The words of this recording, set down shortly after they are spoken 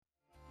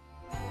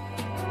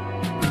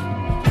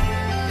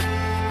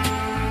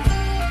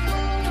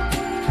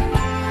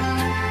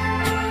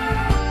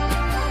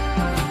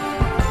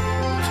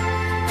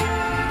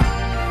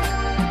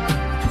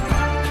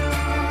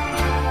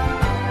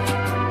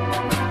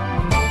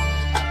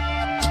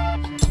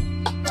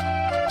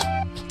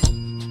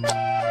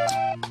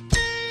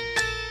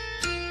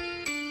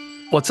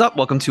What's up?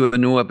 Welcome to a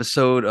new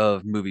episode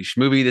of Movie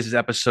Schmovie. This is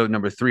episode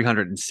number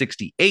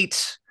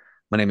 368.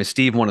 My name is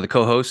Steve, one of the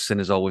co-hosts, and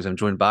as always, I'm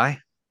joined by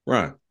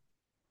Right.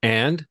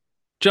 And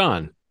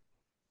John.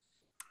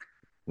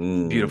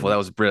 beautiful. That Mm.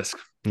 was brisk.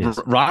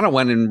 Yes. Rana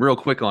went in real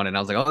quick on it, and I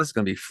was like, "Oh, this is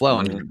going to be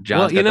flowing."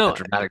 John's Well, got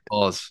that dramatic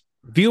pause.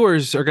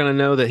 viewers are going to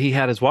know that he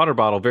had his water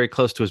bottle very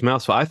close to his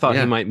mouth, so I thought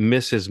Yeah. he might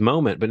miss his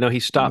moment, but no, he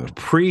stopped Yeah.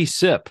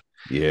 pre-sip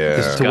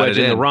Yeah. to Got wedge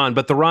it in the in. Ron.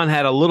 But the Ron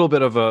had a little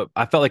bit of a.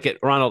 I felt like it,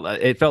 Ronald.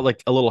 It felt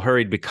like a little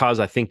hurried because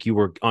I think you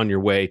were on your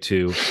way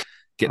to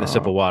getting a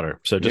sip of water.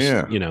 So just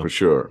Yeah, for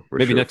sure.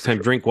 maybe next time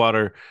drink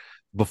water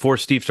before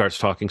Steve starts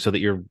talking, so that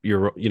you're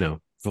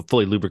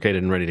fully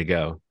lubricated and ready to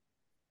go.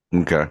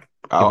 Okay.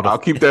 I'll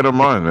keep that in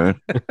mind,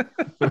 man.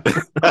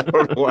 I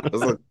don't know why I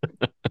was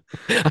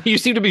like, You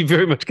seem to be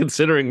very much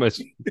considering my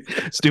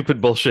stupid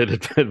bullshit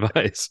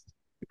advice.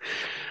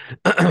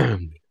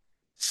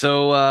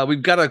 So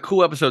we've got a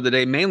cool episode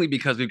today, mainly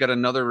because we've got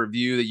another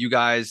review that you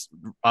guys,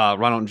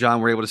 Ronald and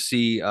John, were able to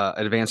see an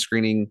advanced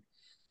screening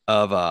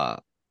of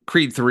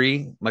Creed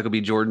 3. Michael B.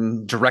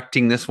 Jordan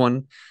directing this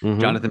one. Mhm.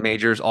 Jonathan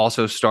Majors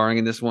also starring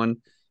in this one.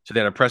 So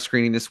they had a press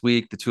screening this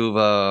week. The two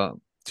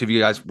of you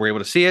guys were able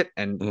to see it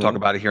and talk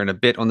about it here in a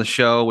bit on the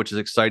show, which is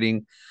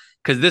exciting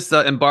because this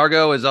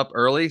embargo is up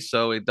early,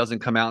 so it doesn't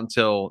come out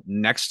until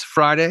next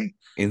Friday.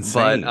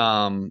 insane.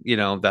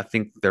 But I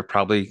think they're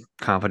probably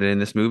confident in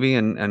this movie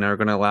and are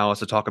going to allow us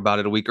to talk about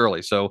it a week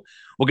early. So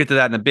we'll get to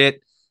that in a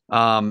bit.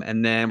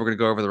 And then we're going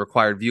to go over the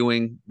required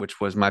viewing,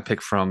 which was my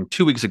pick from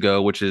 2 weeks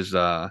ago, which is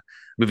a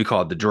movie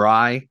called The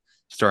Dry,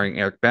 starring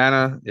Eric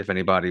Bana. If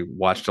anybody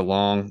watched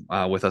along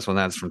with us on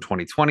that, it's from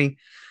 2020.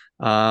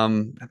 I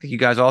think you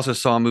guys also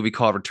saw a movie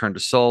called Return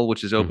to Seoul,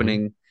 which is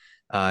opening.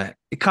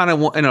 It kind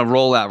of in a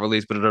rollout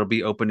release, but it'll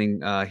be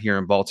opening here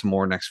in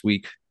Baltimore next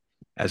week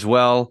as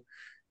well.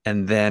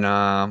 And then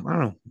I don't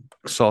know,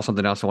 saw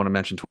something else I want to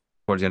mention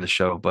towards the end of the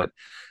show. But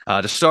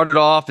to start it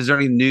off, is there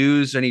any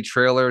news, any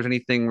trailers,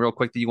 anything real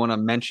quick that you want to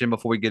mention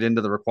before we get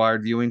into the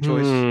required viewing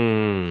choice? I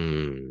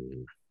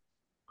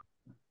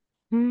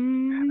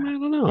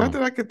don't know. Not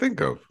that I could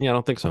think of. Yeah, I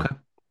don't think so. Okay.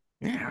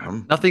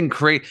 Yeah. Nothing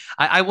great.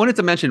 I wanted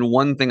to mention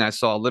one thing I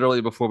saw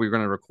literally before we were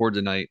going to record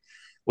tonight,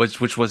 which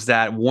was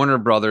that Warner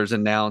Brothers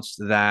announced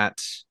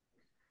that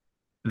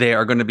they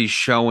are going to be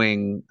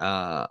showing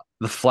The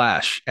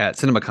Flash at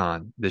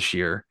CinemaCon this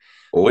year,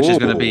 which is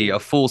going to be a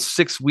full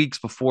 6 weeks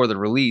before the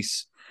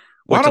release.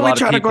 Why don't we of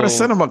try to go to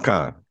people-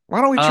 CinemaCon?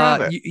 Why don't we try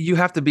that? You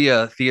have to be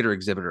a theater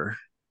exhibitor.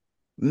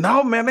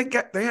 No, man,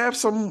 they have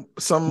some.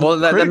 Well,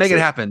 then make critics it there.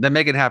 happen. Then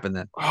make it happen.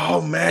 Then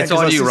Oh man, it's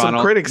 'cause I on see you, some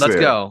Ronald. critics Let's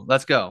there. go.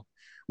 Let's go.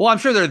 Well, I'm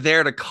sure they're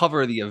there to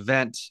cover the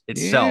event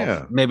itself.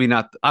 Yeah. Maybe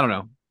not. I don't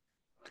know.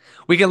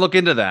 We can look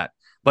into that.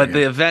 But Yeah.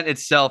 the event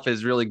itself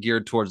is really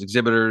geared towards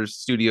exhibitors,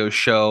 studio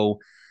show.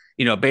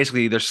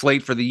 Basically their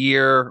slate for the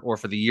year or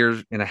for the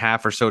year and a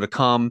half or so to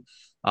come,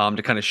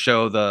 to kind of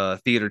show the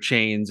theater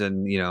chains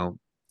and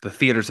the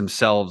theaters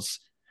themselves.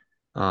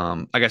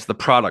 I guess the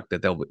product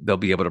that they'll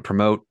be able to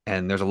promote.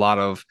 And there's a lot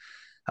of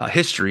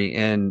history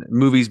and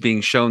movies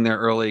being shown there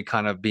early,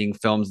 kind of being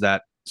films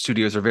that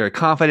studios are very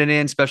confident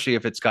in, especially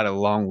if it's got a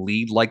long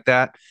lead like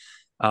that.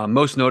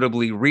 Most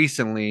notably,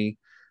 recently,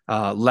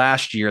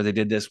 last year they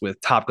did this with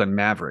Top Gun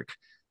Maverick,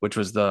 which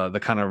was the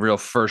kind of real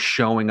first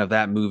showing of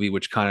that movie,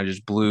 which kind of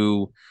just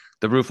blew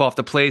the roof off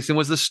the place and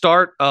was the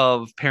start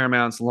of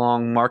Paramount's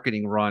long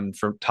marketing run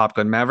for Top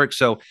Gun Maverick.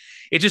 So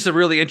it's just a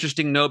really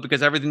interesting note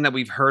because everything that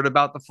we've heard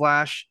about the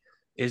Flash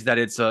is that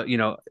it's that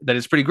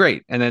it's pretty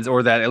great,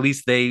 or that at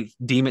least they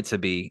deem it to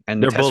be,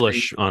 and They're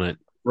bullish on it.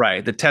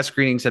 right. The test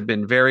screenings have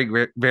been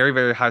very, very,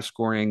 very high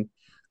scoring.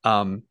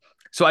 So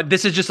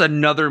this is just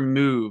another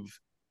move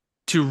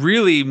to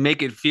really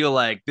make it feel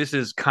like this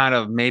is kind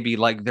of maybe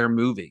like their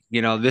movie.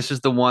 This is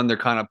the one they're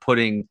kind of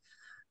putting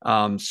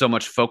so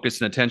much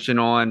focus and attention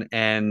on.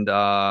 And,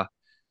 as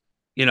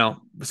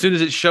soon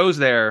as it shows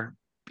there,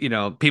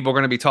 people are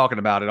going to be talking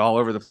about it all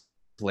over the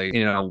place,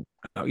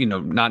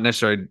 not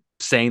necessarily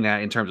saying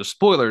that in terms of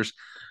spoilers,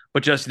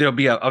 but just there'll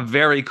be a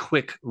very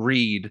quick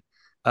read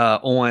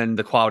on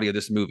the quality of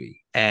this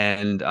movie.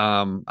 And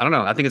I don't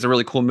know. I think it's a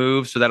really cool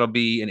move. So that'll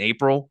be in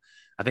April.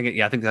 I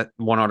think that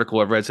one article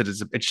I've read said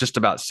it's just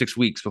about 6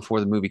 weeks before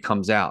the movie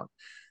comes out.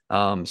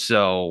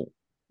 So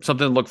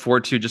something to look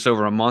forward to. Just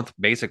over a month,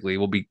 basically,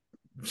 we'll be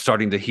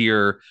starting to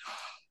hear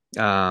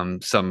some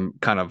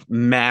kind of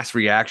mass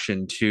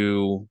reaction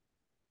to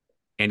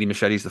Andy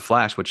Muschietti's The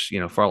Flash, which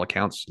for all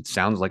accounts, it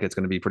sounds like it's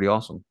going to be pretty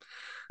awesome.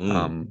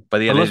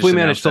 But yeah, unless we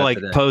manage to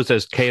today. pose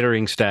as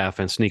catering staff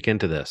and sneak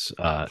into this,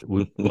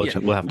 we'll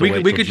have to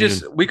wait. We could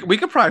just we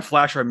could probably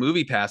flash our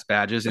movie pass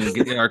badges and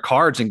get our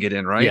cards and get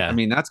in, right? Yeah. I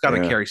mean, that's got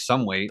to carry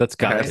some weight. That's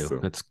got to.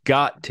 It's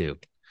got to.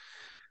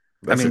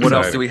 I mean, what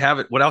else do we have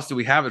it? What else do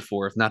we have it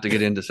for if not to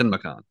get into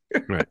CinemaCon?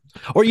 Right.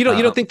 Or you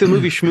don't think the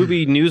Movie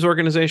Schmovie news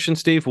organization,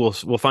 Steve, will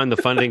find the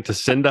funding to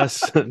send us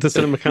to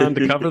CinemaCon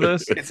to cover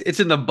this? It's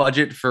in the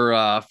budget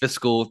for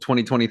fiscal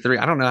 2023.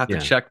 I don't know. I have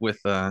to check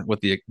with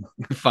the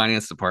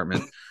finance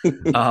department.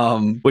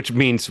 Which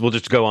means we'll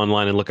just go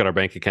online and look at our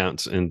bank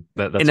accounts, and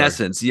that's in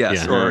essence,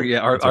 yes, or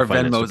our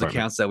Venmo's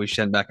accounts that we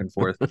send back and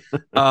forth.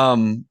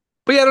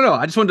 But yeah, I don't know.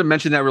 I just wanted to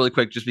mention that really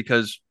quick, just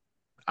because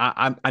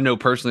I know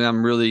personally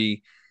I'm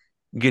really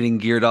getting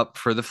geared up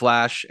for The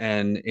Flash,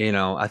 and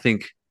I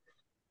think,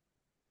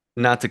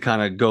 not to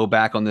kind of go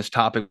back on this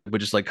topic, but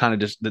just like kind of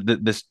just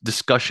this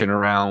discussion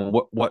around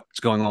what's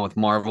going on with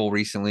Marvel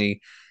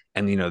recently,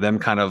 and them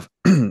kind of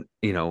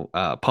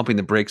pumping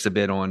the brakes a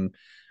bit on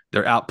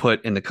their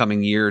output in the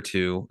coming year or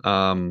two.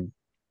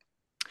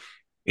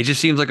 It just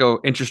seems like an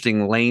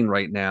interesting lane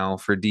right now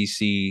for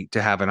DC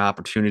to have an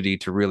opportunity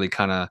to really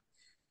kind of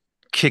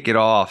kick it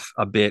off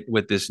a bit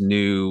with this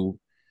new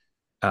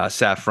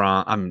James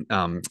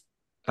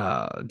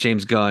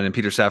Gunn and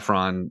Peter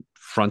Safran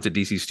fronted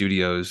DC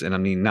Studios. And I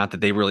mean, not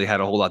that they really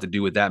had a whole lot to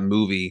do with that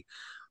movie,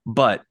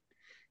 but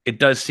it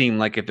does seem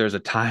like if there's a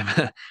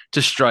time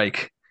to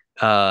strike,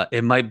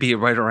 it might be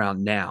right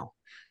around now.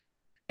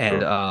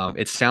 And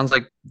it sounds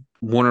like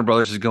Warner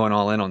Brothers is going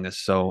all in on this.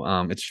 So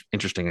it's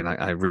interesting. And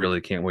I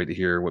really can't wait to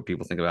hear what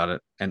people think about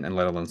it, and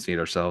let alone see it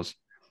ourselves.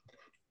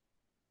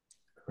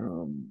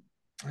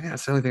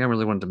 That's the only thing I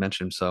really wanted to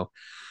mention. So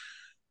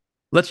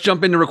let's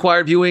jump into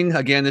required viewing.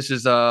 Again, this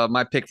is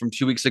my pick from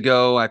 2 weeks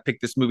ago. I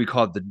picked this movie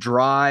called The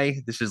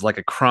Dry. This is like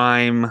a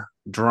crime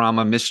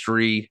drama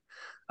mystery.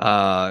 Came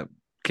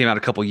out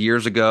a couple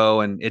years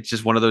ago, and it's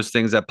just one of those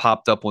things that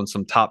popped up on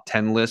some top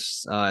 10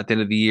 lists at the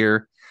end of the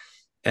year.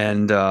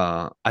 And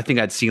I think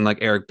I'd seen like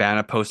Eric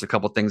Bana post a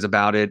couple things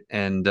about it,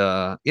 and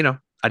I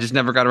just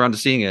never got around to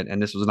seeing it,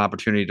 and this was an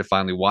opportunity to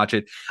finally watch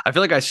it. I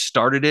feel like I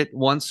started it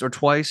once or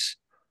twice,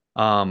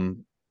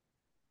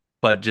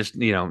 but just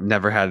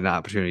never had an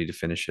opportunity to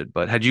finish it.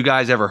 But had you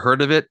guys ever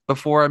heard of it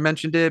before I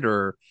mentioned it,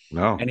 or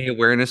no any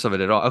awareness of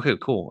it at all? Okay,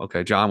 cool.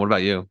 Okay, John, what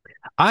about you?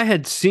 I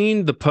had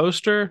seen the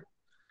poster,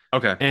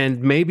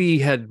 and maybe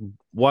had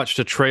watched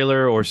a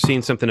trailer or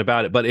seen something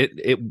about it, but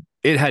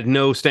it had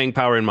no staying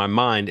power in my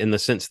mind, in the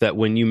sense that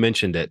when you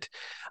mentioned it,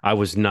 I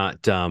was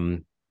not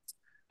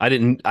I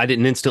didn't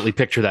instantly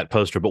picture that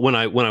poster. But when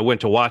I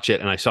went to watch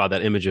it and I saw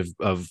that image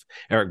of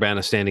Eric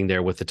Bana standing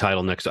there with the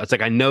title next to it, it's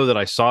like, I know that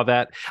I saw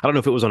that. I don't know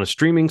if it was on a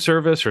streaming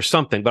service or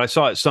something, but I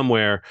saw it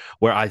somewhere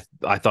where I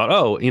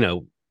thought,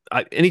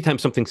 anytime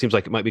something seems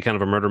like it might be kind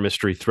of a murder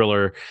mystery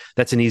thriller,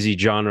 that's an easy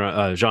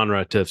genre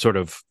to sort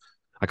of,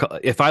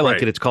 if I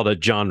like it, it's called a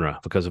genre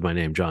because of my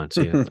name, John.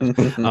 So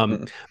yeah.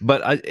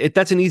 But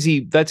that's an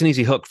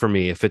easy hook for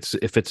me if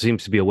it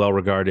seems to be a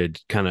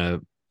well-regarded kind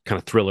of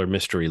thriller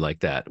mystery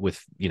like that,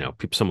 with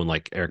someone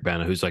like Eric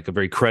Bana, who's like a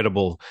very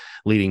credible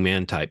leading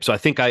man type. So I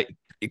think I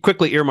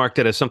quickly earmarked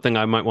it as something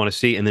I might want to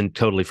see, and then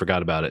totally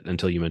forgot about it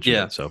until you mentioned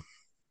it. So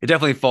it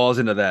definitely falls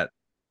into that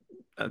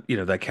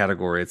that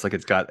category. It's like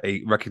it's got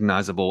a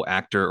recognizable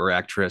actor or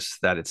actress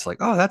that it's like,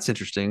 oh, that's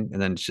interesting,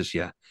 and then it's just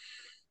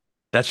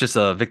that's just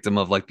a victim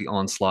of like the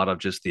onslaught of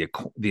just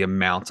the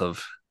amount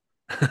of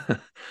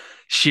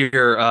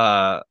sheer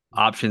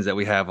options that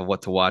we have of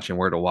what to watch and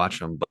where to watch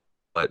them.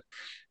 But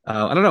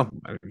I don't know.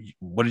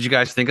 What did you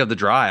guys think of The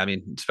Dry? I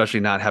mean, especially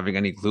not having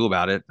any clue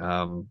about it.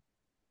 Well,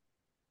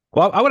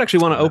 I would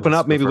actually want to open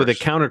up maybe with a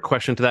counter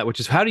question to that, which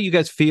is, how do you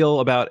guys feel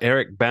about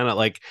Eric Bana?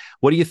 Like,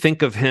 what do you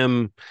think of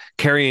him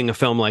carrying a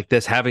film like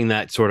this, having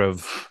that sort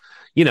of,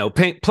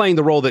 playing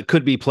the role that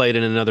could be played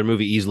in another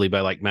movie easily by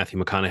like Matthew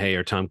McConaughey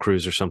or Tom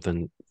Cruise or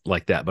something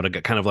like that,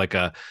 but kind of like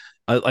an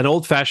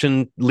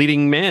old-fashioned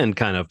leading man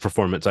kind of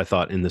performance, I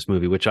thought, in this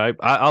movie, which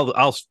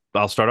I'll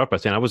start off by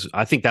saying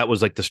I think that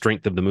was like the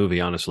strength of the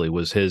movie, honestly,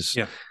 was his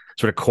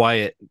sort of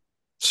quiet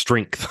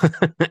strength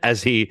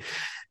as he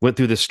went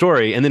through the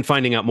story, and then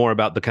finding out more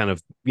about the kind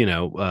of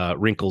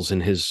wrinkles in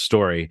his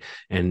story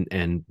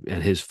and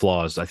his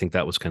flaws. I think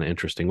that was kind of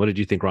interesting. What did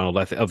you think, Ronald,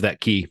 of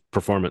that key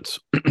performance?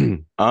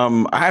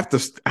 I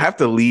have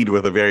to lead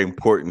with a very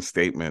important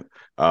statement.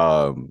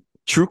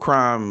 True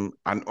crime,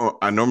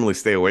 I normally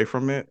stay away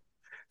from it.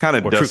 Kind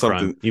of does something.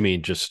 Crime. You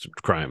mean just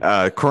crime?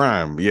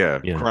 Crime, yeah,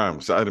 crime.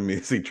 So I didn't mean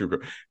to see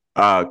true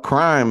crime.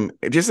 Crime,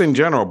 just in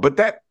general, but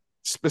that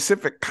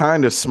specific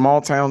kind of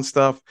small town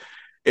stuff,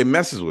 it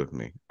messes with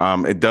me.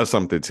 It does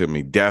something to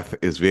me. Death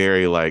is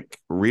very like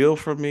real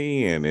for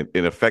me, and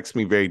it affects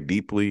me very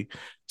deeply.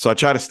 So I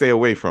try to stay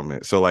away from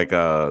it. So like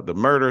the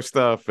murder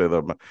stuff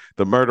and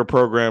the murder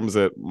programs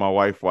that my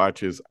wife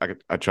watches,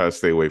 I try to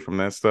stay away from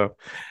that stuff.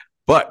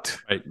 But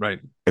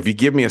right. If you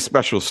give me a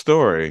special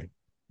story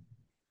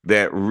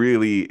that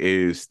really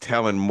is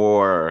telling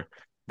more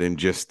than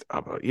just, I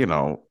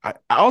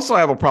also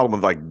have a problem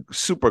with like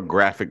super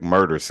graphic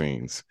murder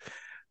scenes.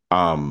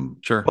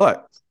 Sure.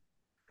 But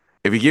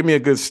if you give me a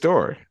good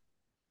story,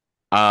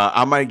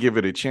 I might give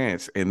it a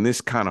chance. And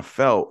this kind of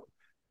felt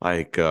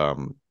like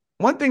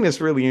one thing that's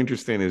really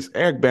interesting is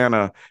Eric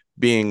Bana,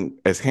 being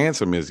as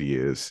handsome as he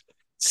is,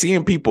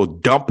 seeing people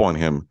dump on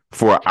him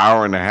for an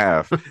hour and a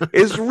half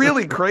is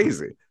really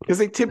crazy, because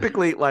they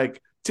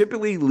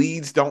typically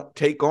leads don't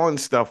take on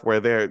stuff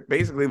where they're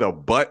basically the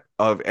butt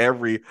of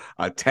every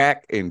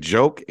attack and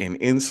joke and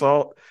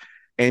insult.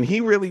 And he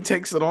really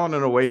takes it on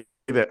in a way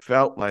that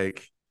felt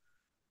like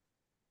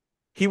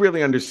he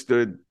really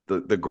understood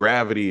the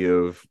gravity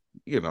of,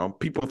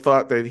 people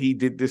thought that he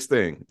did this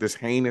thing, this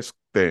heinous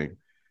thing.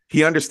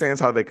 He understands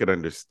how they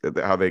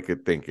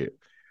could think it.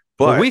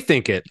 But well, we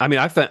think it. I mean,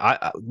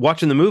 I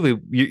watching the movie,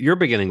 you're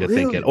beginning to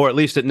think it, or at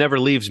least it never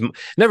leaves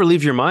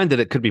your mind that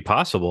it could be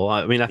possible.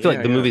 I mean, I feel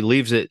like the movie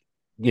leaves it.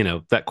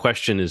 That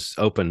question is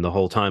open the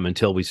whole time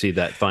until we see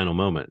that final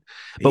moment.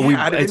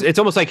 But it's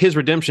almost like his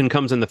redemption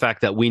comes in the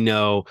fact that we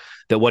know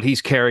that what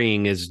he's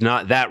carrying is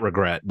not that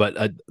regret, but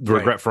a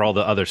regret for all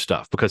the other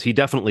stuff, because he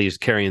definitely is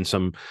carrying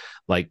some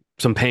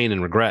pain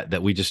and regret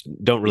that we just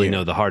don't really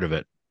know the heart of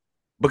it.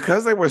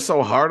 Because they were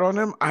so hard on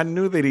him, I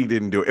knew that he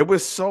didn't do it. It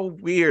was so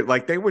weird.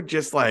 Like they were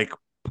just like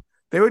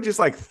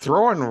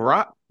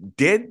throwing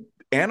dead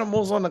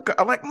animals on the.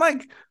 I'm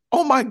like,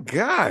 oh my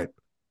God,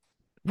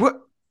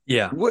 what?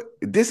 Yeah. What?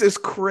 This is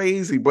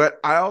crazy. But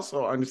I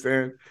also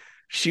understand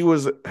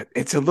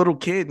it's a little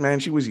kid, man.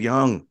 She was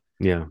young.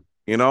 Yeah.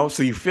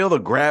 So you feel the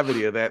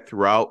gravity of that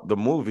throughout the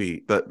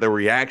movie, the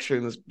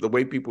reactions, the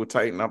way people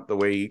tighten up,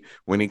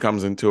 when he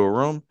comes into a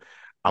room.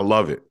 I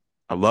love it.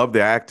 I love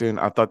the acting.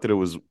 I thought that it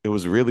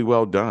was really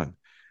well done.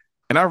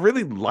 And I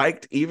really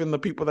liked even the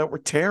people that were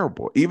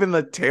terrible, even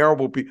the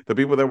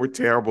people that were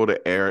terrible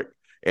to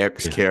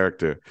Eric's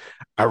character.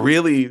 I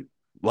really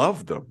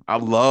loved them. I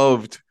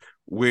loved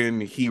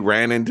when he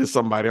ran into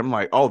somebody. I'm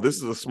like, oh, this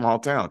is a small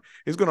town.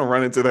 He's going to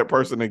run into that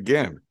person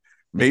again,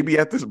 maybe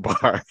at this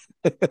bar.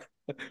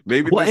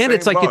 Maybe. Well, and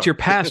it's like it's your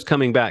past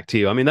coming back to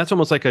you. I mean, that's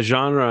almost like a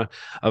genre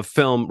of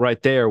film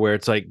right there, where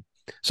it's like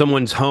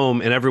someone's home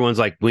and everyone's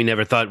like, we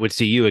never thought we'd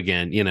see you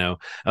again,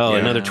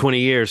 another 20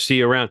 years, see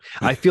you around.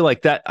 I feel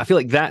like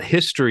that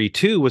history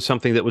too was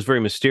something that was very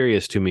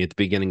mysterious to me at the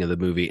beginning of the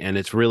movie. And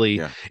it's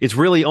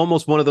really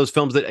almost one of those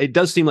films that it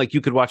does seem like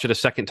you could watch it a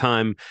second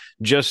time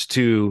just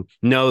to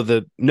know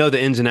the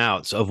ins and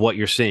outs of what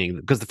you're seeing.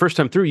 Because the first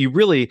time through,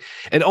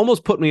 it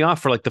almost put me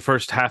off for like the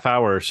first half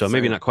hour or so,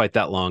 maybe not quite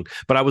that long,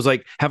 but I was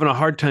like having a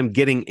hard time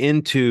getting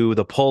into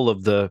the pull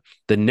of the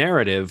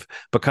narrative,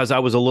 because I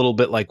was a little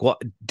bit like, well,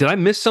 did I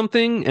miss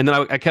something? And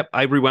then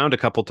I rewound a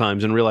couple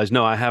times and realized,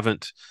 no, I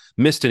haven't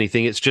missed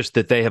anything. It's just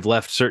that they have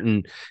left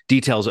certain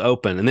details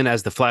open. And then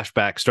as the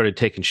flashback started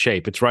taking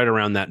shape, it's right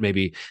around that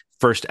maybe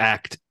first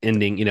act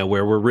ending,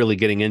 where we're really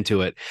getting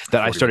into it,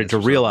 that I started to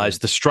realize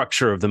the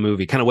structure of the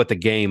movie, kind of what the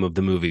game of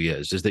the movie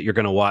is that you're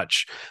going to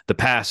watch the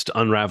past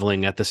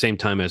unraveling at the same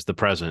time as the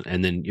present.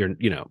 And then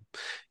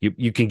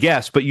you can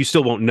guess, but you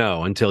still won't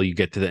know until you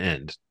get to the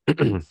end.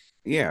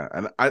 Yeah.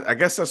 And I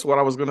guess that's what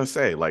I was going to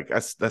say. Like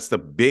that's the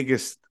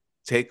biggest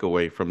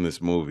takeaway from this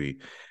movie,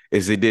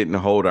 is it didn't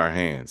hold our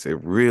hands. It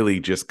really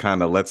just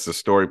kind of lets the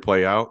story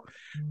play out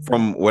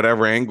from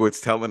whatever angle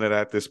it's telling it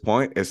at this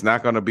point. It's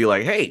not going to be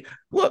like, hey,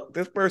 look,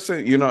 this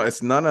person,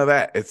 it's none of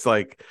that. It's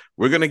like,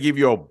 we're going to give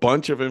you a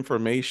bunch of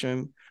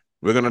information.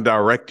 We're going to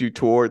direct you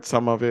towards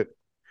some of it,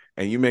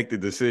 and you make the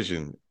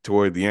decision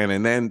toward the end.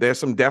 And then there's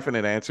some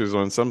definite answers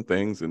on some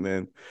things. And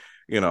then,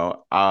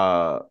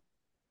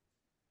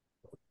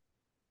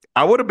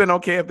 I would have been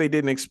okay if they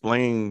didn't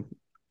explain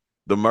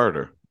the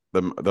murder,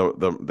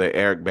 the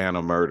Eric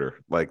Bana murder,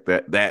 like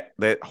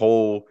that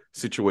whole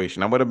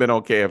situation. I would have been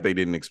okay if they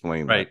didn't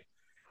explain that.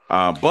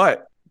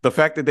 But the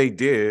fact that they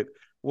did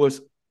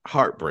was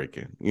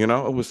heartbreaking. It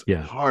was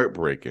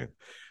heartbreaking.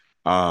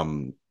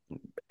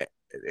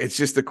 It's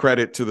just a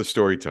credit to the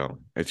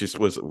storytelling. It just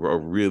was a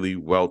really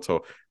well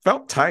told.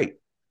 Felt tight.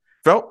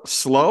 Felt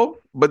slow,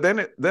 but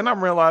then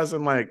I'm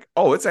realizing like,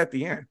 oh, it's at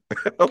the end.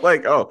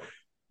 Like, oh.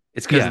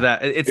 It's because of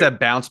that. It's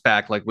that bounce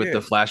back, like with the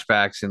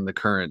flashbacks in the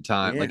current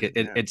time. Like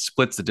it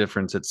splits the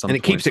difference at some and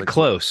it points, keeps it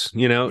close.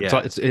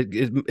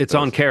 It's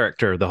on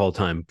character the whole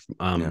time.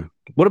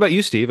 What about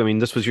you, Steve? I mean,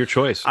 this was your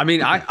choice. I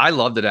mean, I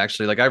loved it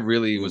actually. Like I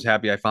really was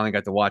happy I finally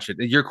got to watch it.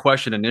 Your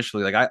question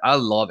initially, like I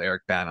love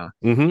Eric Bana.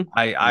 Mm-hmm.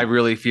 I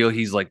really feel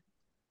he's like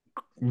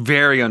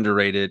very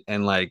underrated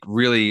and like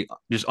really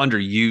just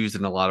underused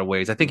in a lot of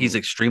ways. I think he's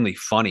extremely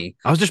funny.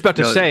 I was just about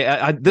to say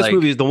this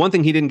movie is the one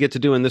thing he didn't get to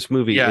do in this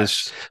movie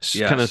is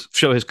kind of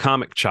show his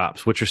comic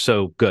chops, which are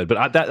so good.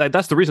 But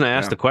that's the reason I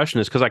asked the question,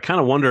 is because I kind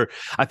of wonder.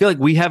 I feel like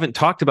we haven't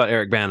talked about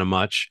Eric Bana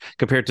much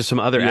compared to some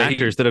other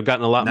actors that have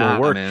gotten a lot more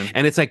work. Man.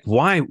 And it's like,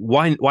 why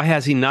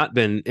has he not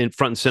been in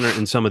front and center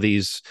in some of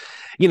these?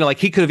 Like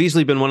he could have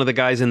easily been one of the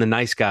guys in The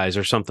Nice Guys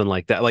or something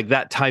like that, like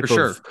that type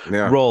of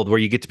role where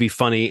you get to be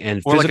funny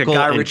and or physical,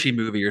 like a Guy Ritchie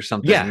movie or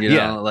something.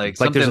 Like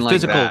there's a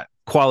physical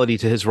quality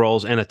to his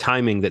roles and a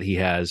timing that he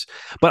has.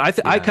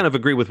 But I kind of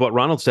agree with what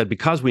Ronald said,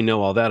 because we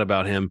know all that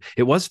about him.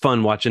 It was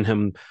fun watching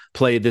him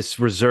play this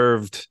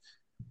reserved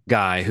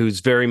guy who's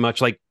very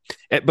much like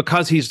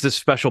because he's this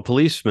special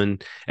policeman,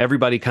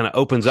 everybody kind of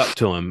opens up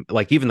to him.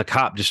 Like even the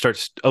cop just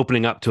starts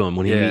opening up to him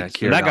when he meets.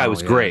 That guy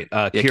was great.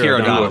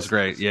 Keira O'Donnell was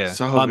great. Yeah,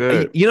 so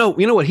good. You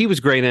know what he was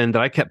great in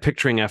that I kept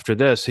picturing after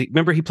this.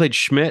 Remember he played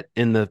Schmidt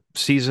in the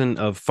season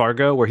of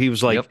Fargo, where he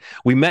was like,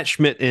 we met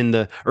Schmidt in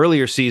the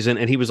earlier season,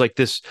 and he was like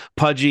this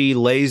pudgy,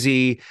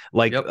 lazy,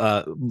 like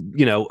a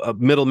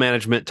middle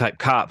management type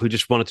cop who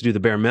just wanted to do the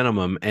bare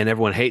minimum, and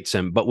everyone hates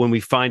him. But when we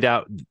find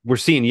out we're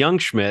seeing young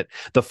Schmidt,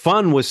 the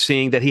fun was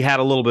seeing that he had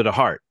a little bit of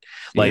heart,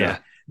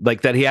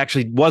 like that he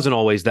actually wasn't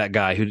always that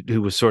guy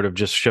who was sort of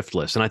just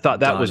shiftless. And I thought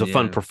that was a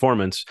fun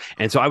performance.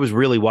 And so I was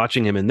really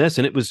watching him in this,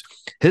 and it was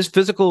his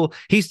physical.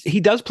 He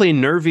does play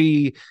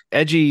nervy,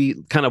 edgy,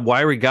 kind of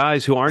wiry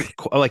guys who aren't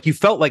like, you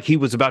felt like he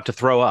was about to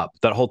throw up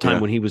that whole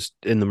time when he was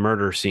in the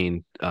murder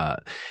scene.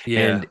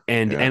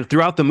 And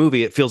throughout the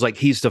movie, it feels like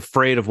he's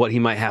afraid of what he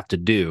might have to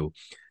do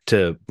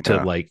to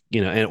like,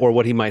 or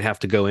what he might have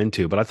to go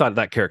into. But I thought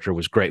that character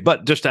was great.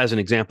 But just as an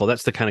example,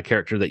 that's the kind of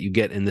character that you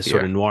get in this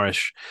sort of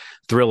noirish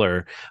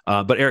thriller.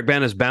 But Eric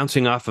Bana is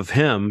bouncing off of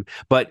him,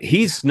 but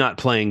he's not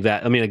playing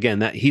that. I mean, again,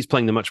 that he's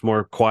playing the much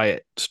more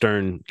quiet,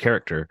 stern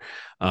character.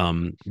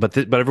 But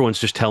everyone's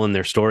just telling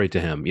their story to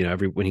him.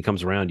 When he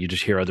comes around, you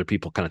just hear other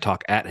people kind of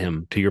talk at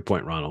him, to your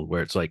point, Ronald,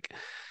 where it's like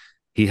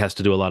he has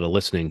to do a lot of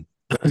listening.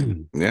 I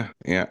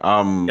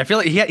feel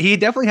like he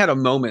definitely had a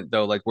moment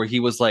though, like where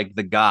he was like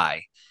the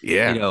guy.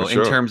 Yeah,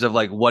 in terms of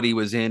like what he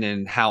was in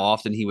and how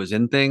often he was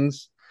in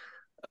things.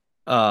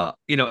 And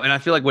I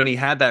feel like when he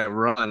had that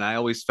run, I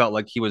always felt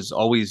like he was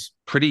always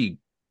pretty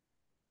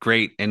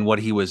great in what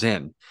he was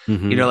in.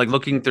 Mm-hmm. Like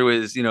looking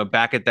through his,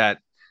 back at that,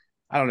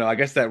 I don't know, I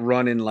guess that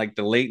run in like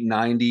the late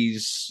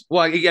 90s.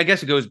 Well, I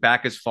guess it goes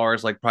back as far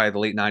as like probably the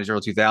late 90s,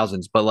 early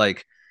 2000s, but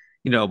like,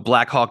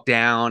 Black Hawk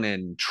Down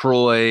and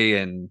Troy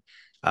and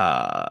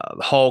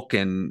Hulk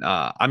and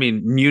I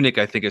mean Munich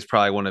I think is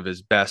probably one of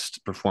his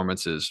best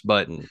performances,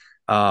 but in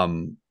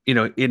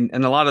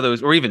a lot of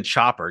those, or even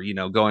Chopper,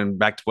 going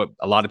back to what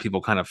a lot of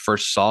people kind of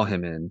first saw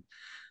him in,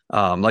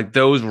 like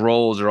those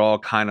roles are all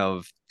kind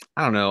of,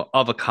 I don't know,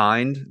 of a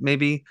kind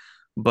maybe,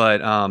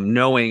 but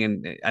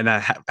knowing and I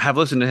have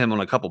listened to him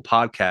on a couple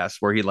podcasts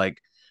where he like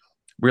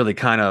really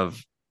kind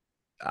of,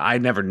 I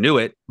never knew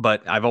it,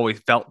 but I've always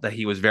felt that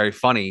he was very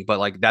funny. But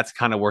like that's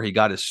kind of where he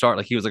got his start.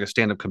 Like he was like a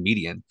stand-up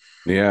comedian.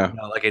 Yeah.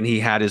 And he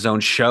had his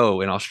own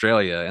show in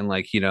Australia and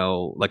like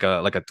like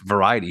a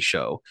variety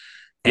show,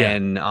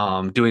 and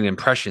doing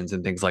impressions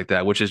and things like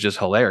that, which is just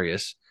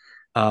hilarious.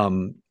 But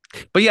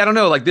yeah, I don't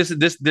know. Like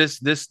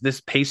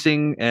this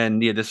pacing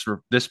and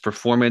this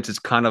performance is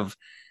kind of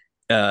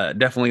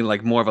definitely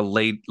like more of a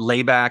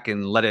lay back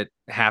and let it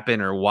happen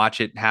or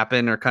watch it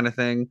happen or kind of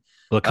thing.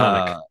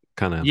 Laconic.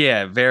 Kind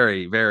of,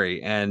 very,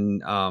 very.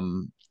 And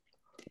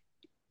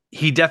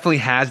he definitely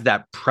has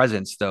that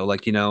presence though,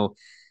 like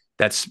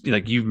that's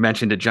like you've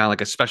mentioned it, John, like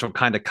a special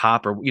kind of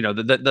cop, or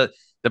the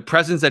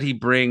presence that he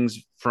brings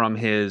from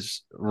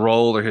his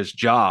role or his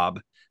job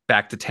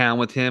back to town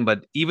with him,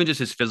 but even just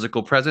his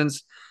physical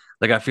presence.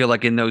 Like I feel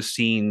like in those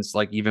scenes,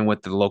 like even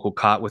with the local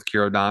cop with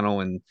Keira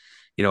O'Donnell and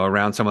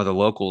around some of the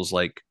locals,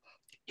 like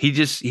he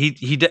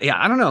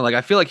I don't know, like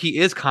I feel like he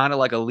is kind of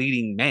like a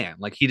leading man,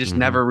 like he just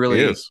never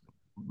really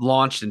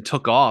launched and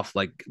took off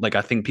like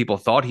I think people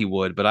thought he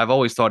would, but I've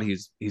always thought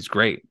he's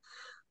great.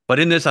 But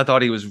in this, I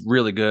thought he was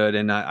really good,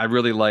 and I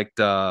really liked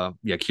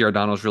Keira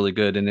O'Donnell's really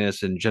good in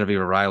this, and Genevieve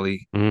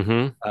O'Reilly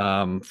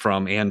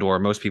from Andor.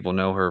 Most people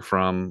know her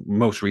from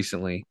most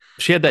recently.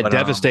 She had that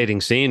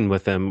devastating scene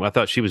with him. I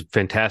thought she was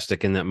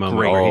fantastic in that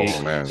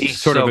moment. He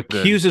sort of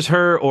accuses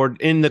her, or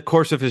in the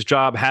course of his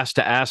job has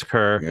to ask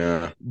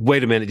her,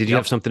 wait a minute, did you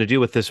have something to do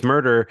with this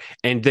murder?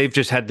 And they've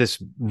just had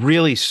this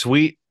really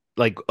sweet,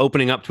 like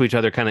opening up to each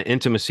other kind of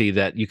intimacy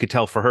that you could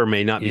tell for her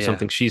may not be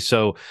something she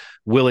so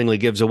willingly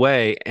gives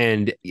away,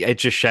 and it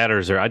just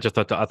shatters her. I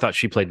thought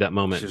she played that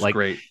moment. She's like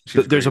great.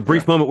 There's a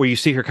brief moment where you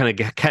see her kind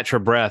of catch her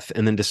breath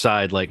and then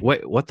decide like,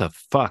 wait, what the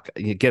fuck?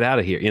 Get out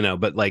of here,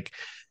 but like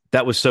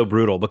that was so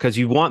brutal because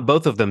you want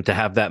both of them to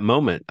have that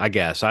moment. I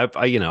guess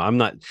I'm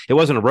not, it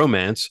wasn't a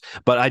romance,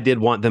 but I did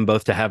want them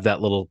both to have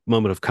that little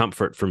moment of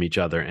comfort from each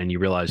other. And you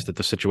realize that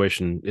the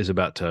situation is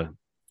about to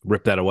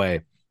rip that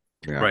away.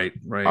 Yeah. Right.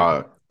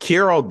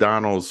 Keira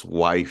O'Donnell's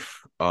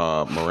wife,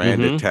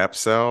 Miranda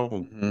Tapsell,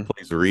 who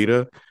plays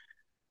Rita,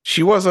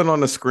 she wasn't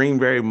on the screen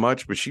very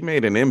much, but she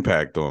made an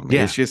impact on me.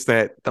 Yeah. It's just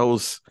that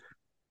those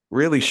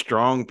really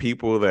strong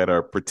people that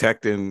are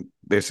protecting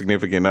their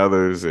significant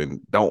others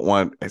and don't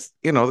want,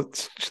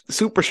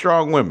 super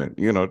strong women,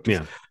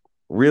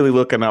 really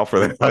looking out for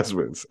their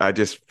husbands. I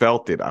just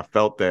felt it. I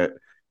felt that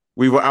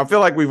I feel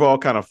like we've all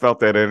kind of felt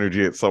that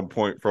energy at some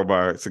point from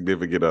our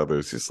significant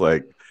others. Just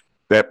like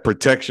that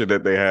protection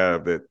that they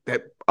have that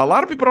a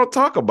lot of people don't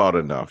talk about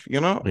enough,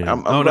 Yeah.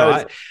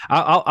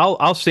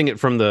 I'll sing it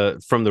from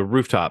the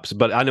rooftops,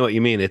 but I know what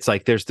you mean. It's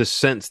like there's this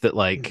sense that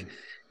like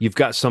you've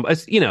got some,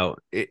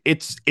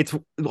 it's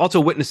also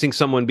witnessing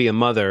someone be a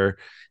mother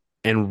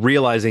and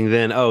realizing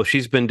then, oh,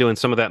 she's been doing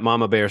some of that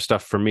mama bear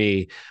stuff for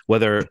me,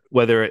 whether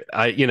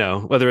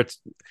it's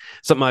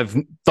something I've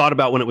thought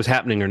about when it was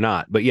happening or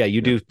not. But yeah,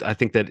 you do. I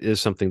think that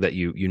is something that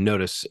you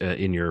notice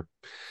in your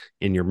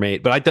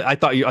mate. But I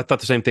thought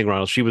the same thing,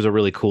 Ronald. She was a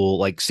really cool,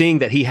 like, seeing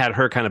that he had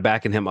her kind of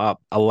backing him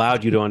up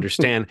allowed you to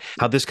understand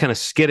how this kind of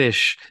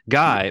skittish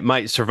guy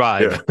might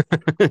survive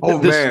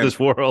this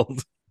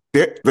world.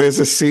 There's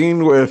a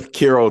scene with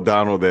Keira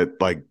O'Donnell that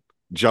like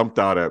jumped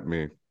out at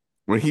me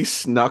when he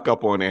snuck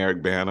up on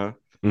Eric Bana.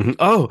 Mm-hmm.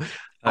 Oh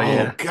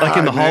yeah, God, like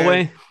in the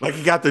hallway, like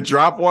he got the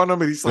drop on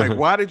him, and he's like,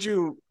 "Why did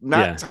you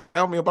not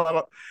tell me about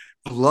it?"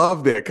 I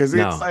love that because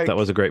it's like that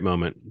was a great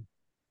moment.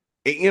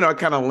 It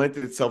kind of lent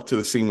itself to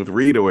the scene with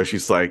Rita where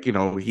she's like,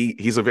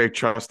 he's a very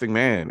trusting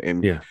man,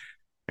 and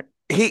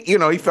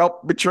he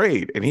felt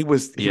betrayed, and he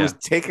was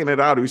taking it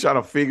out. He was trying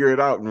to figure it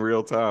out in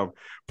real time,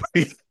 but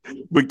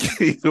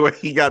the way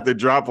he got the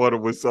drop on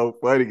him was so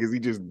funny because he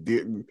just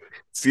didn't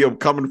see him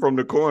coming from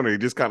the corner. He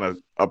just kind of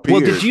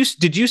appeared. Well,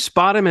 did you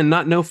spot him and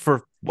not know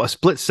for a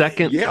split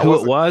second who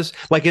it was?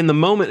 Like in the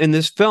moment in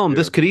this film,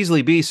 this could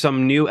easily be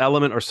some new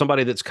element or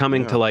somebody that's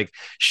coming to like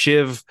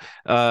shiv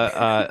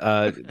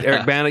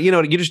Eric Bana.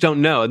 You just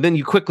don't know, and then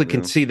you quickly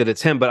can see that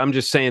it's him. But I'm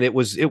just saying it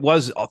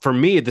was for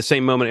me at the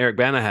same moment Eric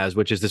Bana has,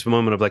 which is this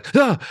moment of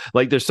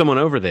like there's someone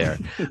over there.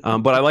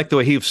 But I like the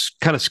way he was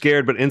kind of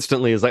scared, but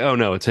instantly is like, oh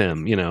no, it's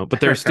him.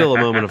 But there's still a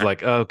moment of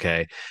like,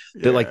 okay,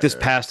 that like this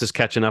past is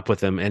catching up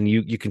with him, and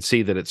you can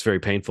see that it's very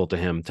painful to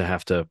him to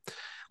have to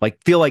like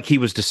feel like he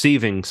was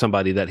deceiving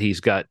somebody that he's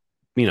got.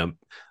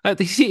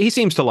 He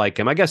seems to like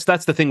him. I guess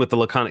that's the thing with the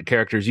laconic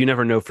characters. You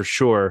never know for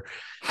sure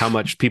how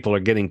much people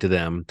are getting to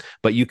them,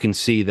 but you can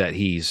see that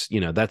he's,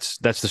 that's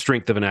the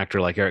strength of an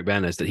actor like Eric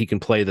Bana, is that he can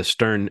play the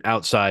stern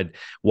outside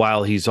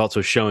while he's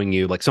also showing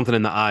you like something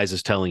in the eyes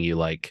is telling you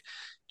like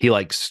he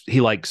likes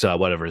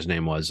whatever his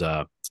name was,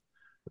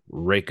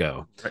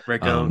 Reiko.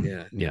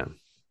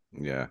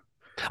 Yeah.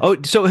 Oh,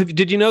 so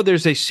did you know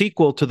there's a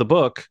sequel to the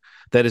book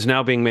that is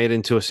now being made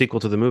into a sequel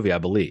to the movie, I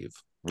believe.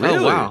 Really?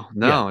 Oh, wow.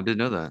 No, I didn't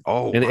know that.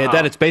 Oh, and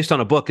that it's based on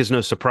a book is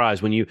no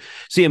surprise when you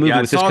see a movie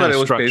with this kind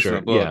of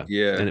structure.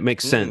 Yeah. And it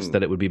makes sense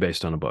that it would be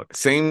based on a book.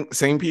 Same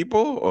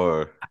people,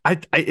 or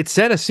it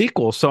said a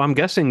sequel, so I'm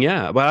guessing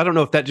but I don't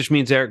know if that just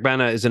means Eric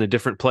Bana is in a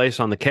different place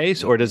on the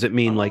case, or does it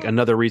mean like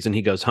another reason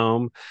he goes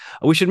home?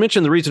 We should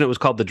mention the reason it was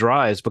called The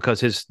Dry is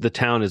because the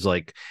town is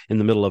like in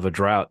the middle of a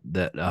drought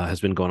that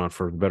has been going on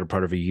for the better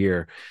part of a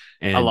year.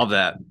 And I love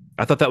that.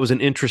 I thought that was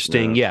an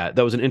interesting, that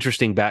was an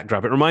interesting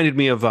backdrop. It reminded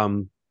me of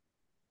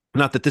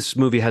not that this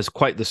movie has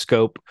quite the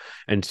scope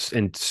and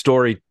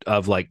story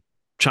of like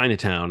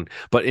Chinatown,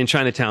 but in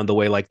Chinatown, the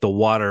way like the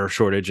water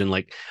shortage and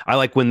like I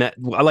like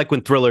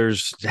when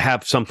thrillers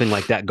have something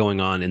like that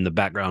going on in the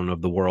background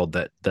of the world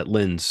that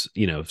lends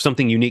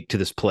something unique to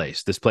this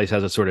place. This place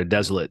has a sort of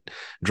desolate,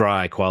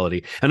 dry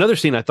quality. Another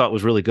scene I thought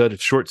was really good, a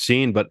short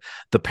scene, but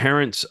the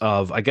parents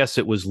of, I guess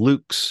it was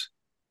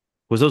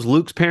those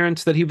Luke's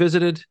parents that he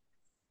visited?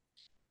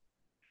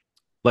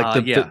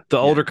 Like the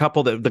older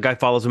couple that the guy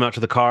follows him out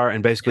to the car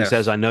and basically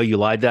says, "I know you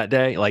lied that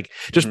day." Like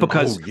just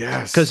because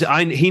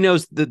he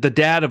knows the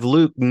dad of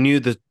Luke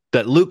knew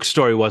that Luke's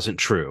story wasn't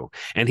true,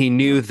 and he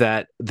knew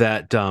that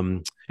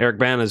Eric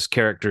Bana's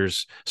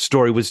character's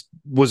story was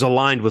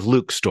aligned with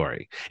Luke's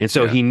story, and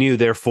so he knew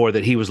therefore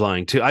that he was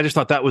lying too. I just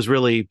thought that was one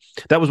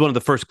of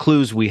the first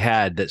clues we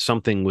had that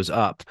something was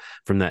up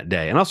from that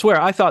day. And I'll swear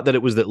I thought that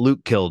it was that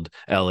Luke killed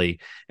Ellie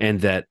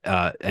and that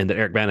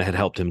Eric Bana had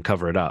helped him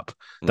cover it up.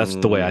 That's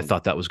the way I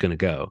thought that was going to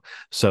go.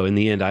 So in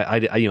the end, I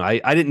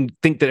didn't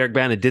think that Eric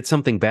Bana did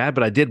something bad,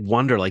 but I did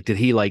wonder, like,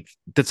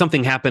 did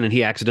something happen and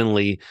he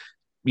accidentally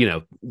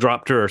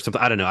dropped her or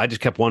something? I don't know. I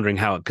just kept wondering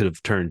how it could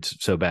have turned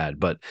so bad.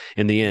 But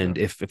in the end,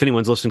 if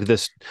anyone's listening to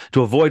this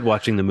to avoid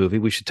watching the movie,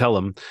 we should tell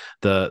them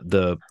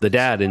the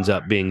dad ends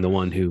up being the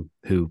one who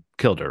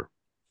killed her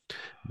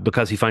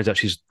because he finds out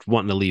she's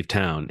wanting to leave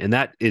town. And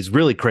that is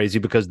really crazy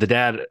because the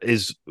dad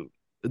is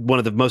one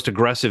of the most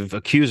aggressive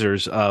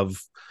accusers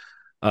of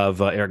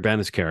Eric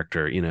Bana's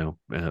character,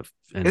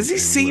 is he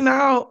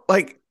senile?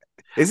 Like,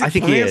 I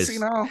think he is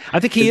senile? I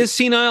think he is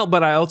senile,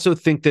 but I also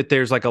think that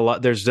there's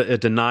a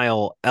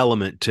denial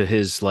element to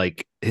his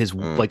like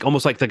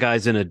almost like the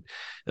guy's it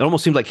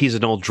almost seems like he's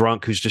an old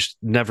drunk who's just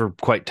never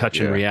quite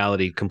touching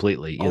reality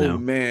completely,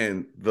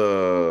 man.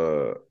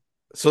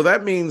 So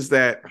that means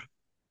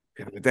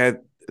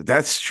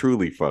that's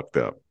truly fucked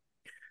up.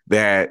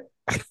 That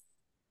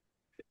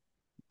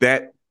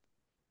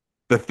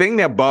the thing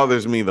that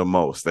bothered me the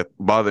most, that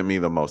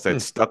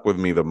stuck with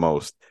me the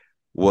most,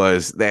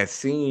 was that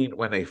scene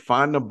when they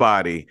find the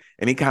body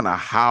and he kind of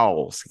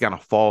howls. He kind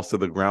of falls to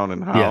the ground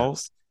and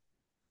howls.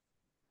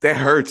 Yeah. That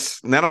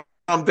hurts. Now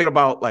I'm thinking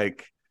about,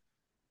 like,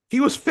 he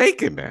was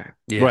faking that.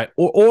 Yeah. Right.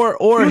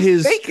 Or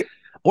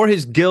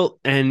his guilt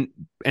and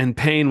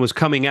pain was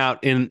coming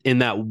out in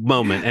that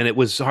moment, and it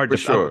was hard to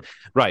sure.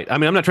 Right. I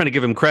mean, I'm not trying to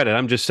give him credit.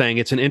 I'm just saying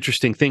it's an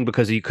interesting thing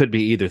because he could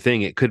be either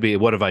thing. It could be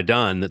what have I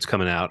done that's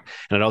coming out,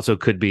 and it also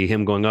could be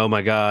him going, "Oh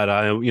my God,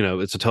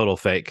 it's a total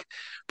fake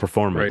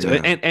performance."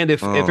 Right. And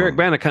if Eric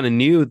Bana kind of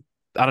knew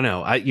I don't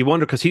know. You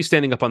wonder because he's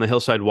standing up on the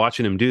hillside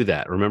watching him do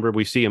that. Remember,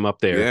 we see him up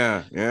there.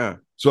 Yeah, yeah.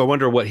 So I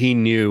wonder what he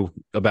knew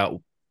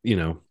about,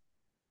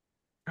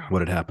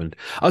 what had happened.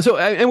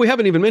 And we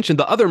haven't even mentioned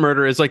the other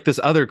murder is like this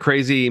other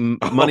crazy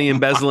money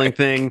embezzling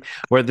thing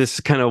where this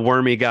kind of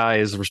wormy guy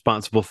is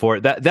responsible for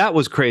it. That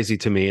was crazy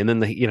to me. And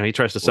then he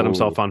tries to set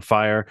himself on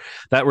fire.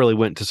 That really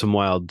went to some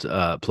wild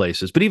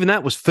places. But even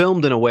that was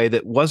filmed in a way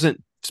that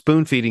wasn't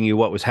spoon feeding you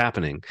what was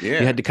happening. Yeah.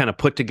 You had to kind of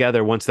put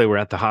together once they were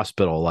at the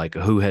hospital, like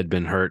who had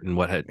been hurt and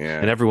what had,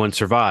 and everyone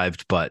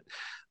survived. But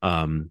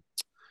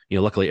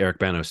luckily Eric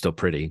Bana is still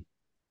pretty.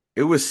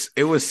 It was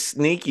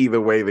sneaky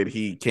the way that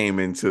he came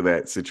into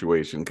that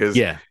situation because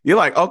you're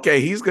like,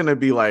 okay, he's gonna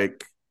be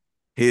like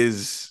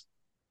his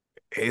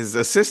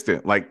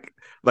assistant, like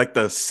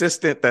the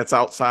assistant that's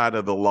outside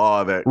of the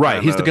law. That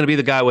he's going to be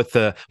the guy with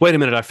the wait a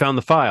minute, I found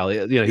the file.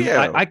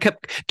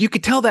 You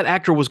could tell that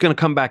actor was going to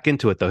come back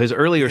into it though. His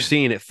earlier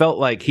scene, it felt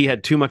like he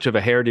had too much of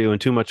a hairdo and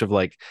too much of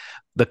like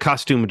the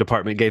costume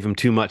department gave him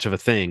too much of a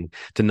thing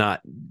to not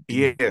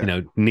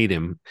need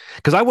him.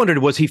 Because I wondered,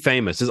 was he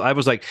famous? I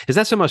was like, is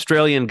that some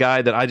Australian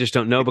guy that I just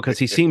don't know? Because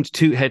he seemed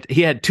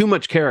he had too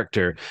much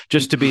character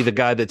just to be the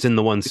guy that's in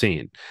the one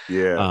scene.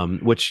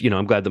 Which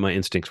I'm glad that my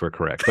instincts were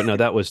correct. But no,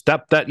 that was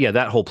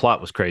that whole plot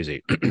was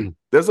crazy.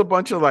 There's a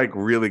bunch of like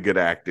really good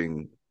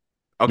acting.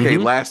 Okay,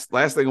 last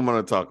thing I'm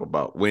going to talk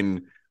about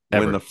when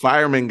the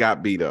firemen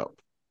got beat up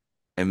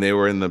and they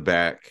were in the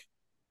back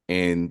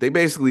and they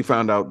basically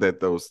found out that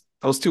those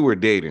two were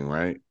dating,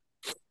 right?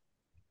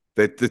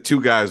 That the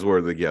two guys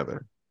were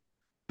together.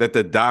 That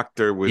the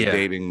doctor was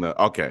dating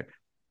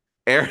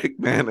Eric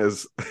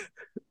Bana's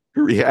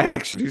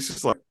reaction. He's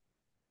just like,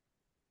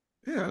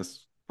 yeah,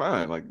 it's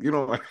fine. Like,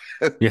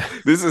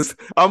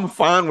 I'm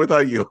fine with how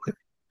you.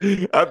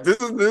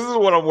 This is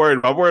what I'm worried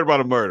about. I'm worried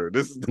about a murder.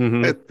 This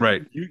is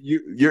right.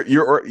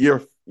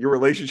 Your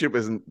relationship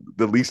isn't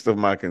the least of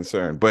my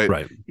concern.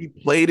 But he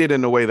played it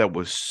in a way that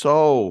was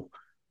so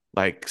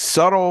like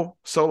subtle,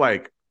 so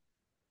like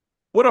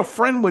what a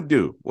friend would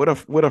do. What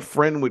a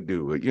friend would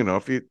do.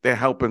 If they're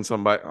helping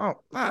somebody,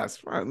 it's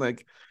fine.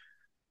 Like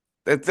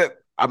that's it.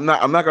 I'm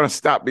not going to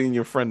stop being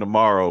your friend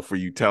tomorrow for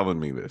you telling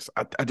me this.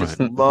 I just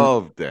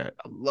love that.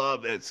 I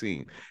love that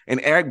scene. And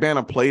Eric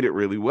Bana played it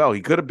really well.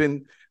 He could have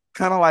been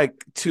kind of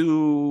like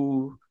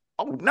too.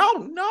 Oh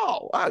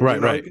no.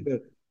 Right.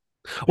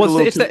 Well,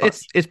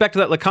 it's back to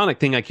that laconic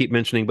thing I keep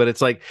mentioning, but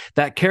it's like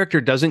that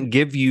character doesn't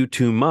give you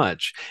too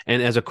much,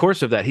 and as a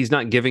course of that, he's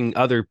not giving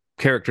other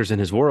characters in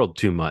his world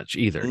too much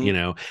either,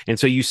 And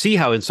so you see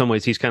how in some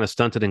ways he's kind of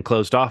stunted and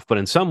closed off, but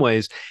in some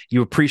ways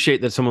you appreciate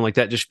that someone like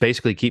that just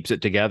basically keeps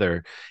it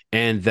together,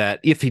 and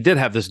that if he did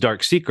have this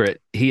dark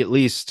secret, he at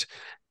least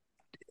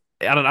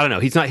I don't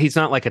know. He's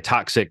not like a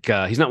toxic.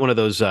 He's not one of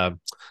those.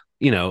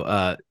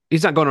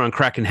 He's not going around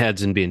cracking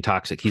heads and being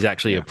toxic. He's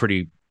actually a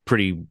pretty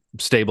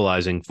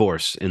stabilizing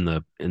force in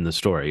the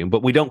story,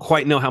 but we don't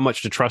quite know how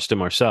much to trust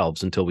him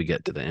ourselves until we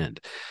get to the end.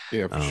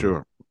 Yeah, for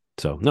sure.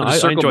 So no, I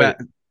enjoy it.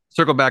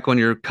 Circle back on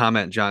your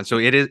comment, John. So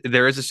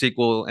there is a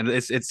sequel, and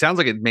it sounds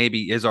like it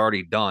maybe is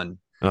already done.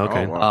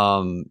 Okay.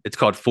 Wow. It's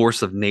called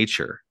Force of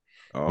Nature,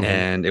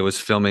 and it was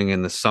filming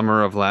in the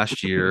summer of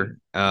last year.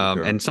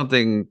 And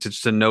something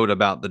to note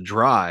about The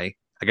Dry,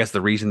 I guess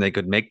the reason they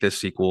could make this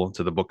sequel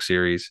to the book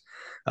series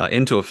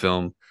into a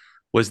film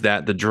was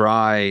that The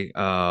Dry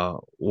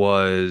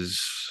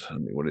was,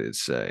 what did it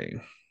say?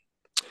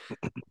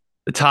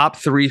 The top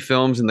 3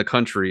 films in the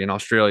country in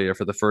Australia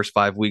for the first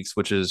 5 weeks,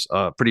 which is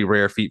a pretty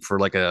rare feat for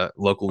like a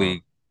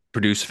locally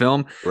produced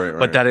film. Right.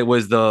 But that it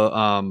was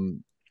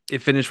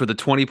it finished with a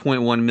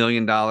 $20.1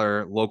 million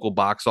local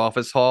box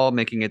office haul,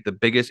 making it the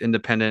biggest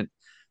independent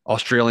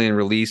Australian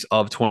release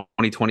of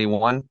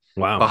 2021.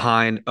 Wow.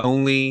 Behind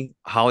only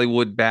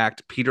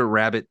Hollywood-backed Peter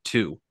Rabbit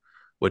 2.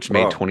 Which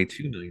made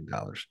 $22 million.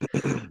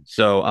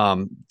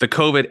 So the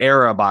COVID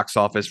era box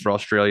office for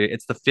Australia,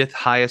 it's the 5th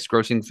highest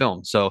grossing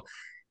film. So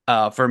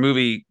for a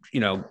movie,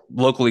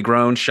 locally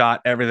grown,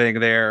 shot everything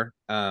there.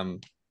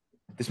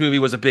 This movie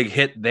was a big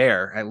hit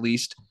there, at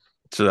least.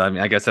 So I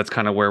mean, I guess that's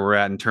kind of where we're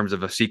at in terms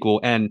of a sequel.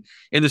 And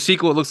in the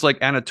sequel, it looks like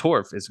Anna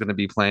Torv is going to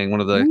be playing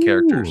one of the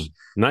characters,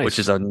 which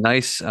is a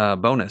nice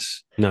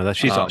bonus. No,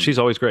 she's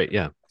always great.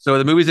 Yeah. So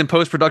the movie's in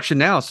post-production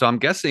now. So I'm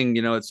guessing,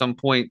 at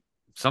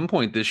some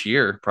point this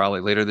year,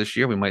 probably later this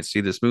year, we might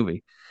see this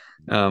movie.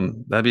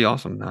 That'd be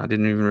awesome. I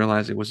didn't even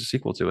realize it was a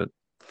sequel to it.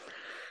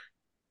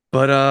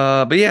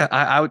 But yeah,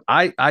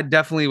 I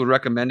definitely would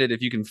recommend it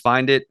if you can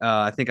find it.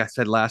 I think I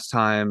said last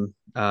time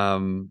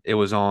it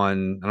was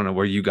on, I don't know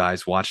where you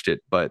guys watched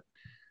it, but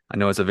I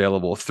know it's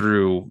available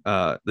through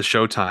the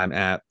Showtime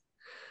app.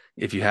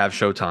 If you have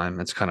Showtime,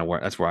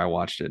 that's where I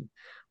watched it.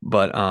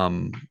 But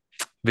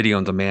video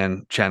on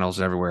demand channels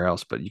and everywhere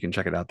else, but you can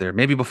check it out there.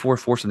 Maybe before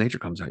Force of Nature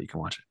comes out, you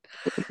can watch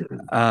it.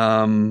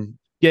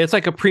 Yeah, it's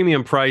like a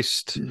premium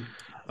priced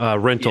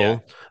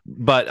rental,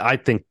 but I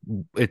think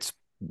it's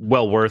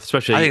well worth,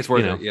 especially I think it's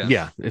worth it.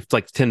 Yeah, it's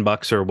like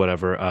 $10 or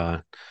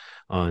whatever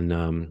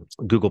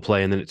Google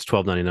Play, and then it's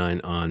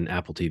 $12.99 on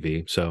Apple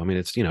TV. So I mean,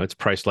 it's it's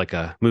priced like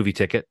a movie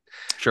ticket.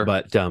 Sure.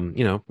 But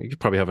you could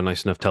probably have a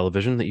nice enough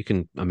television that you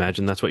can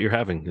imagine that's what you're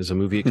having is a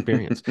movie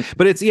experience.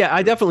 But it's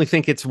I definitely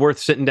think it's worth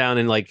sitting down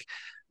and like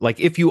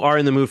if you are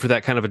in the mood for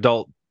that kind of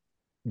adult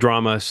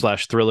drama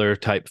 / thriller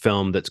type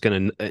film that's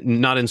going to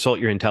not insult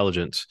your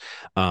intelligence.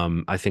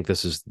 I think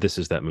this is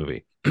that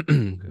movie.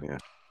 Yeah,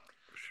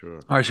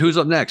 sure. All right, who's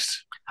up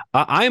next?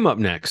 I'm up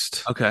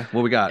next. Okay,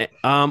 what we got?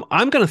 I'm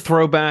going to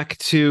throw back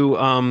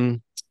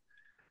to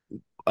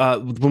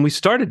when we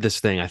started this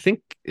thing. I think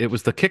it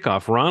was the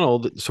kickoff.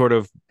 Ronald sort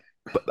of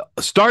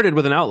started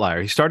with an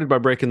outlier. He started by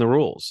breaking the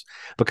rules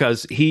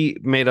because he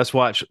made us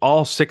watch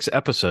all 6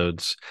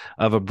 episodes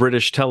of a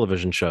British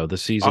television show, the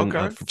season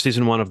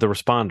 1 of The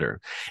Responder.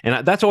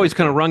 And that's always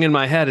kind of rung in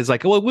my head is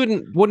like, well, it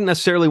wouldn't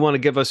necessarily want to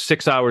give us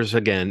 6 hours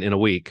again in a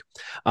week.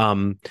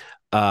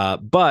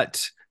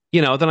 But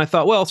then I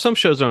thought, well, some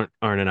shows aren't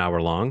an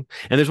hour long.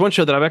 And there's one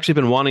show that I've actually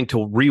been wanting to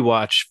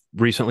rewatch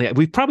recently.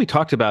 We've probably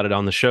talked about it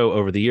on the show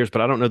over the years,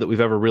 but I don't know that we've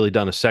ever really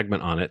done a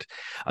segment on it.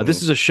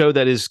 This is a show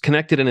that is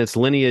connected in its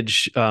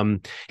lineage.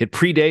 It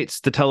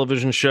predates the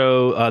television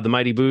show, The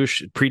Mighty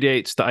Boosh. It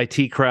predates the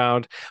IT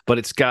Crowd, but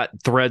it's got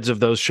threads of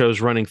those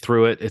shows running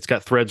through it. It's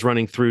got threads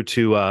running through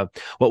to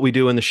What We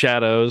Do in the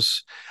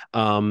Shadows.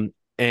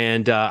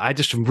 And I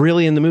just am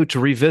really in the mood to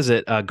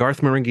revisit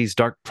Garth Marenghi's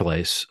Dark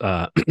Place,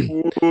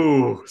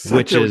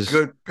 which is a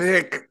good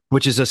pick.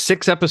 Which is a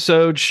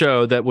 6-episode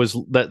show that was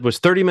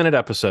 30-minute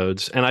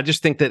episodes, and I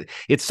just think that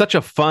it's such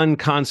a fun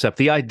concept.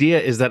 The idea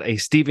is that a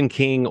Stephen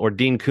King or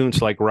Dean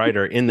Koontz like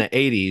writer in the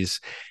 80s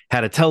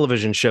had a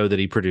television show that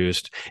he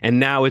produced, and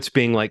now it's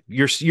being like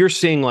you're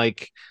seeing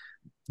like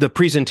the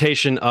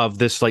presentation of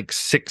this like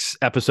 6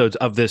 episodes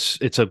of this.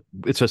 It's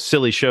a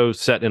silly show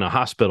set in a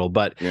hospital,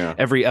 but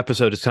every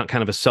episode is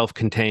kind of a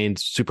self-contained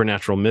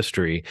supernatural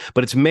mystery,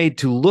 but it's made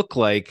to look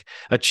like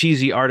a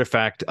cheesy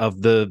artifact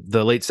of the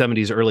late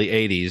 70s, early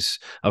 80s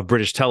of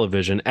British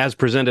television as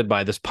presented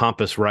by this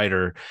pompous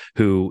writer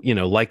who,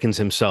 likens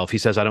himself. He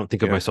says, I don't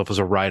think of myself as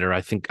a writer.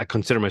 I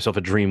consider myself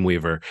a dream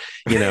weaver,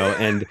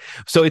 and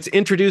so it's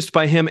introduced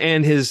by him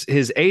and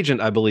his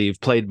agent, I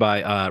believe, played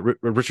by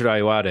Richard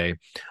Ayoade,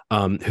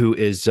 who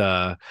is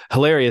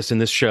hilarious in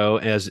this show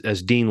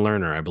as Dean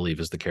Lerner, I believe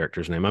is the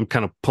character's name. I'm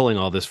kind of pulling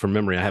all this from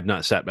memory. I have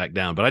not sat back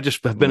down, but I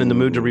just have been in the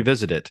mood to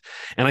revisit it.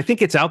 And I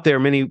think it's out there.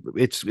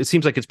 It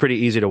seems like it's pretty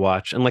easy to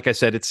watch. And like I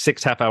said, it's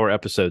 6 half-hour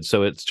episodes,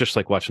 so it's just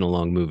like watching a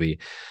long movie.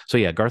 So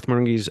yeah, Garth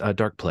Marenghi's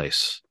Dark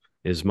Place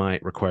is my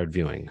required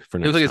viewing for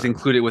next time. It looks like it's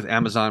included with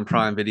Amazon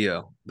Prime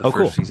Video. The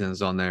first season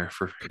is on there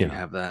for you to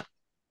have that.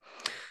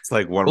 It's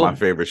like one of my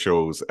favorite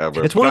shows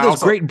ever. It's one of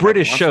those great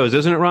British shows,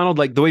 isn't it, Ronald?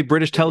 Like the way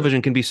British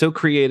television can be so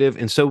creative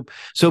and so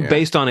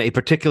based on a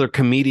particular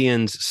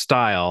comedian's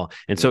style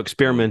and so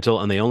experimental,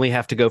 and they only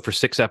have to go for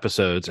 6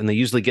 episodes, and they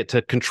usually get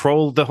to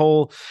control the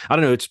whole. I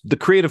don't know. It's the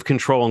creative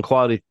control and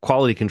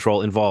quality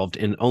control involved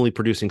in only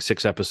producing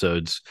 6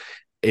 episodes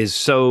is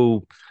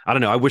so. I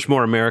don't know. I wish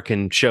more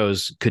American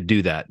shows could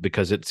do that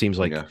because it seems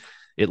like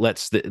it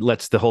lets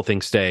the whole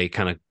thing stay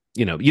kind of.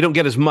 You don't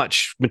get as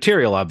much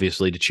material,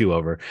 obviously, to chew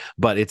over,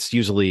 but it's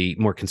usually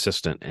more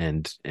consistent,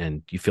 and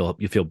you feel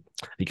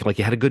like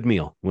you had a good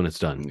meal when it's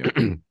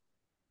done.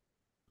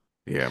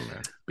 Yeah,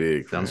 man.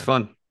 Big sounds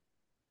fun.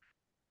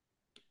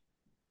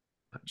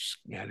 Just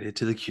add it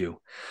to the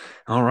queue.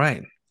 All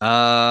right.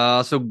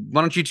 So why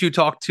don't you 2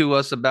 talk to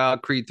us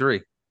about Creed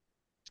 3?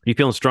 You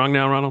feeling strong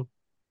now, Ronald?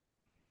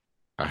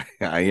 I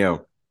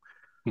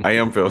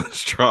am feeling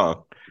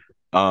strong.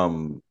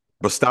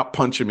 But stop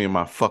punching me in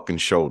my fucking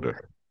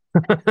shoulder.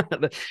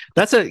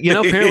 That's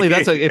apparently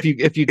that's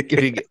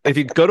if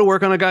you go to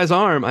work on a guy's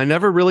arm. I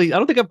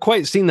don't think I've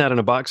quite seen that in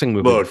a boxing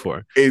movie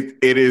before. It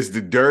is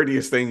the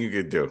dirtiest thing you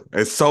could do.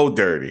 It's so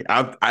dirty.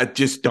 I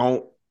just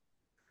don't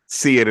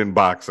see it in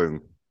boxing,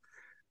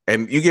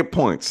 and you get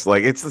points.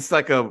 Like it's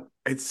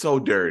so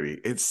dirty.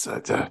 It's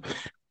such a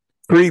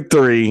Creed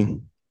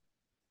 3.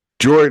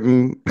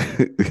 Jordan,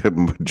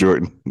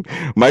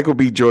 Michael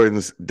B.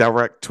 Jordan's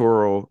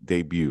directorial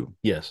debut.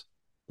 Yes.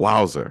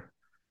 Wowzer.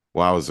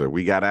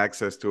 We got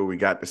access to it. We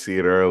got to see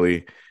it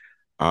early.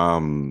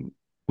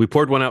 We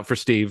poured one out for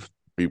Steve.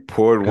 We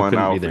poured one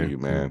out for you,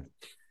 man.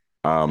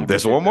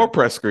 There's one more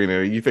press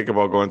screening. You think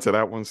about going to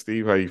that one,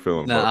 Steve? How you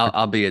feeling? No,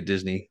 I'll be at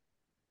Disney.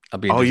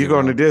 You're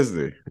going to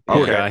Disney?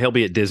 Okay. Yeah, he'll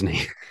be at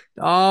Disney.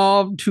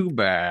 Oh, too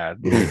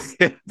bad.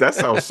 That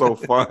sounds so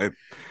fun.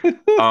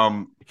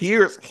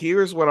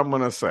 Here's what I'm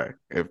gonna say.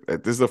 If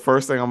this is the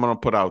first thing I'm gonna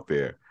put out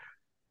there.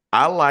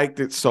 I liked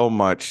it so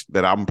much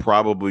that I'm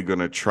probably going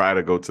to try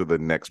to go to the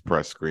next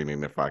press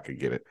screening if I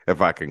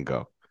can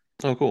go.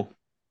 Oh, cool.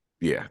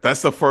 Yeah,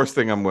 that's the first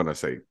thing I'm going to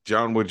say.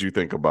 John, what'd you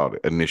think about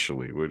it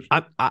initially?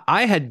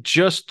 I had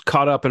just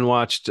caught up and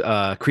watched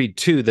Creed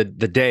 2 the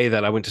day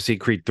that I went to see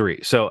Creed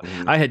 3. So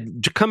I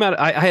had come out,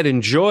 I had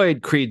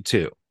enjoyed Creed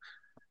 2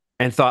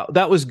 and thought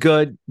that was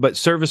good, but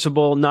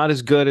serviceable, not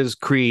as good as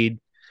Creed,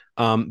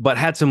 but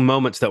had some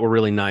moments that were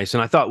really nice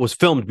and I thought was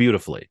filmed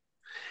beautifully.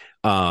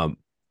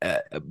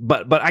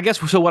 but I guess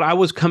so. What I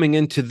was coming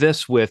into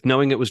this with,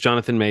 knowing it was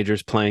Jonathan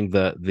Majors playing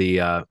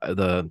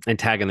the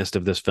antagonist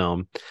of this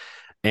film,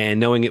 and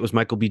knowing it was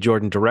Michael B.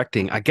 Jordan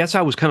directing, I guess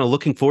I was kind of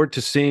looking forward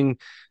to seeing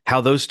how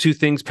those two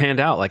things panned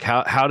out. Like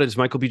how does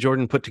Michael B.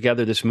 Jordan put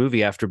together this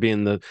movie after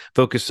being the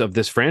focus of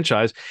this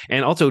franchise?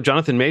 And also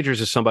Jonathan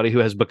Majors is somebody who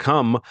has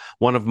become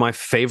one of my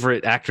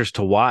favorite actors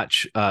to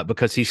watch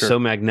because he's so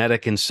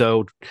magnetic and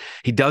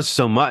he does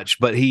so much,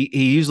 but he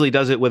usually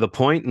does it with a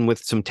point and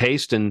with some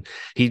taste. And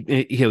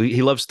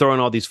he loves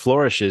throwing all these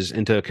flourishes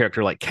into a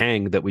character like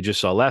Kang that we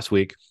just saw last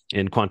week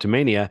in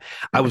Quantumania.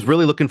 I was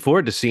really looking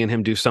forward to seeing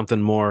him do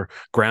something more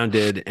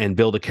grounded and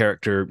build a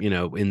character,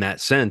 in that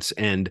sense.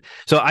 And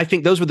so I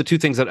think those were the two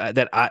things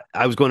that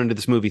I was going into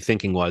this movie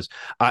thinking was,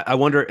 I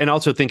wonder, and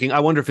also thinking, I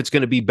wonder if it's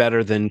going to be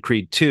better than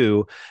Creed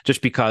 2,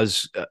 just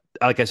because,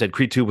 like I said,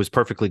 Creed 2 was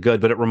perfectly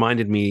good, but it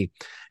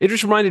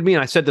just reminded me,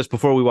 and I said this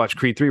before we watched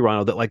Creed 3,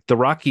 Ronald, that like the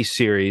Rocky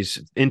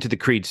series into the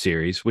Creed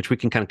series, which we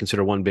can kind of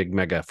consider one big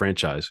mega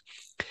franchise,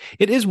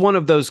 it is one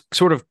of those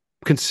sort of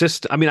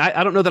consistent. I mean,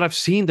 I don't know that I've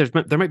seen, there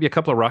might be a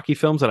couple of Rocky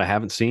films that I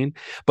haven't seen,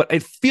 but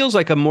it feels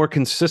like a more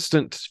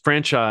consistent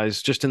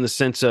franchise, just in the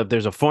sense of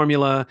there's a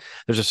formula,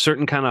 there's a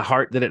certain kind of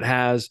heart that it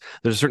has,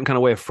 there's a certain kind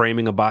of way of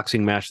framing a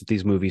boxing match that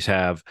these movies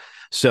have.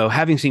 So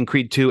having seen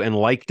Creed 2 and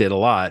liked it a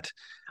lot,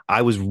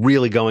 I was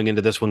really going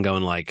into this one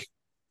going like,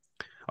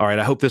 all right,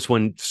 I hope this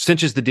one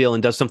cinches the deal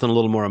and does something a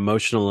little more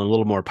emotional and a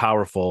little more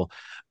powerful.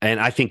 And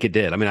I think it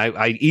did. I mean,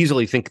 I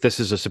easily think this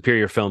is a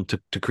superior film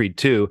to Creed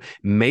 2.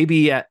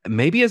 Maybe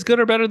as good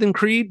or better than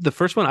Creed, the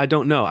first one. I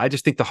don't know. I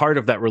just think the heart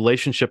of that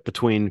relationship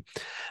between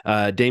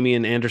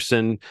Damian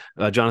Anderson,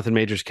 Jonathan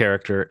Majors'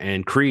 character,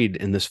 and Creed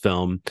in this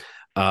film,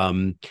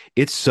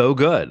 it's so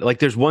good. Like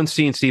there's one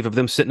scene, Steve, of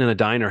them sitting in a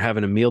diner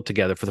having a meal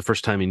together for the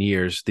first time in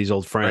years, these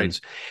old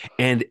friends. Right.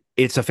 And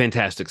it's a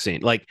fantastic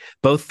scene. Like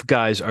both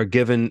guys are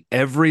given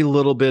every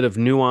little bit of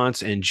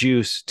nuance and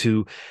juice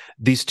to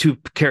these two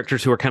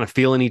characters who are kind of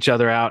feeling each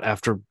other out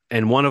after,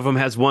 and one of them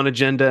has one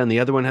agenda and the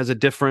other one has a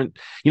different,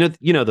 you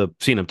know the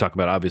scene I'm talking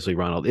about, obviously,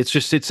 Ronald.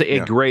 It's a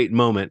great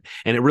moment.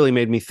 And it really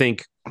made me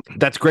think,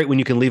 that's great when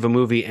you can leave a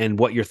movie and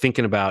what you're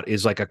thinking about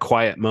is like a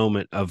quiet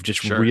moment of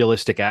just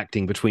realistic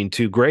acting between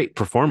two great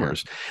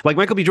performers. Like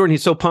Michael B. Jordan,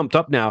 he's so pumped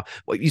up now.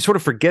 You sort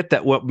of forget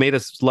that what made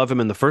us love him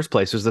in the first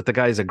place is that the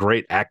guy is a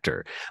great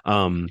actor.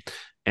 And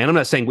I'm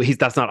not saying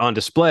that's not on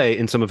display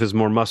in some of his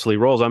more muscly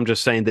roles. I'm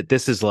just saying that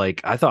this is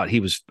like, I thought he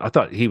was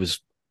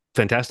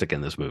fantastic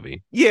in this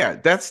movie. Yeah,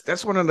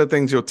 that's one of the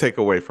things you'll take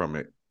away from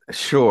it.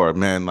 Sure,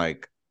 man.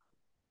 Like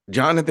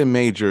Jonathan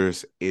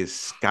Majors is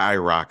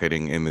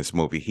skyrocketing in this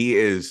movie. He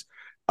is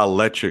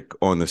electric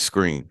on the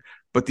screen.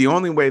 But the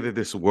only way that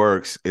this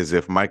works is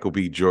if Michael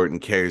B. Jordan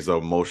carries the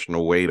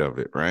emotional weight of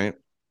it, right?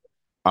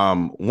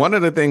 One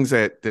of the things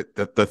that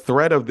the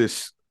thread of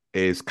this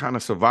is kind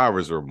of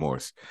survivor's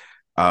remorse.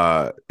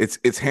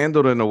 It's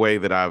handled in a way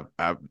that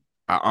I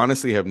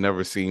honestly have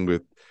never seen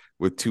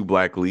with two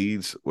black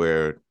leads,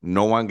 where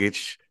no one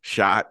gets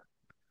shot.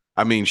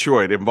 I mean,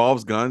 sure, it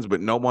involves guns,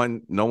 but no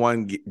one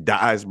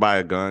dies by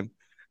a gun.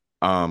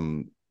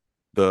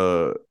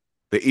 The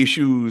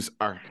issues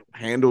are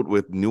handled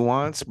with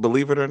nuance,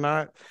 believe it or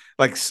not.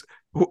 Like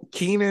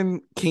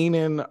Keenan,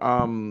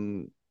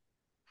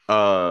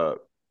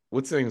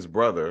 what's his name's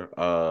brother?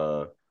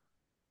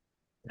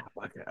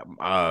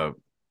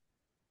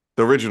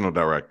 The original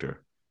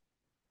director,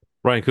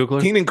 Ryan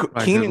Coogler.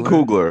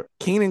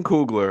 Keenan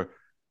Coogler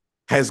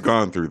has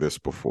gone through this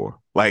before.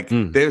 Like,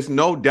 there's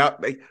no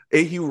doubt. Like,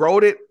 he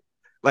wrote it.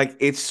 Like,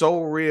 it's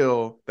so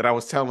real that I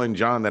was telling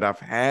John that I've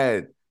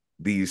had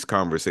these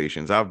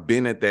conversations. I've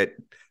been at that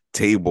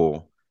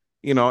table,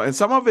 and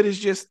some of it is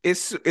just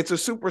it's a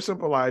super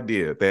simple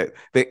idea that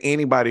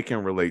anybody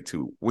can relate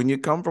to. When you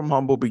come from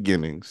humble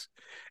beginnings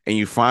and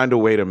you find a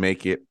way to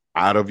make it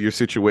out of your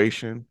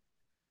situation,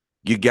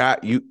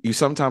 you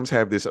sometimes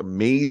have this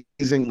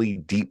amazingly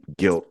deep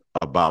guilt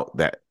about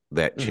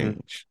that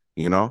change,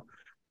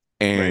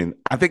 And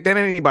I think that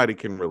anybody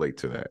can relate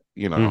to that,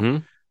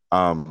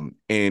 and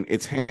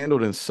it's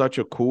handled in such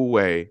a cool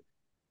way.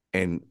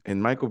 And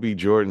Michael B.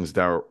 Jordan's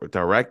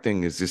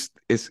directing is just,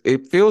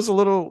 it feels a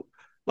little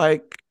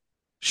like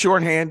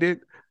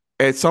shorthanded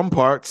at some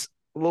parts,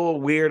 a little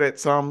weird at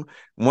some.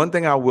 One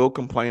thing I will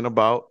complain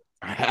about,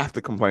 I have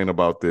to complain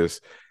about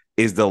this,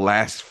 is the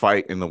last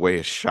fight and the way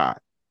it's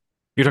shot.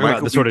 You're talking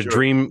about the sort of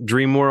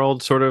dream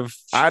world sort of.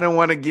 I don't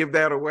want to give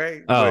that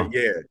away. Oh,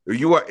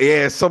 but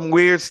yeah, some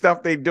weird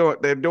stuff they do.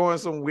 They're doing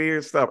some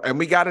weird stuff, and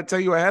we got to tell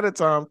you ahead of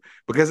time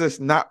because it's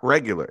not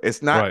regular.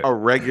 It's not a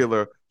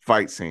regular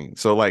fight scene.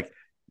 So, like,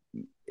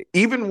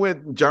 even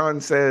when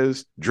John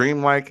says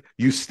dreamlike,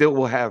 you still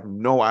will have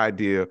no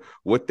idea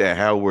what the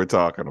hell we're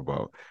talking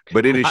about.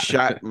 But it is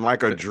shot in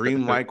like a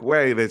dreamlike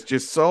way that's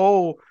just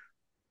so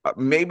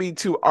maybe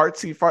too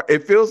artsy.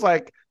 It feels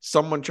like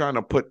someone trying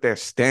to put their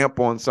stamp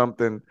on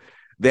something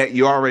that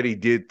you already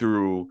did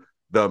through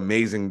the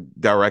amazing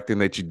directing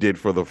that you did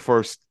for the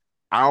first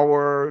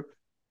hour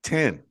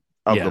 10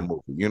 of the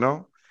movie,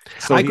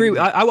 So I agree.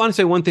 I want to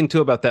say one thing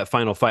too about that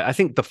final fight. I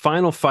think the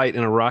final fight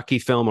in a Rocky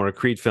film or a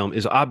Creed film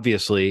is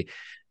obviously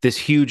this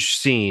huge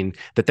scene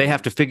that they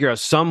have to figure out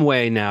some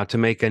way now to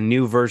make a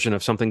new version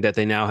of something that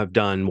they now have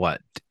done,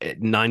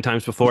 9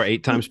 times before,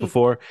 8 times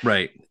before.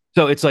 Right.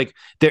 So it's like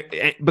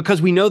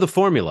because we know the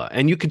formula,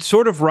 and you could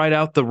sort of write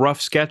out the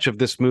rough sketch of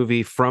this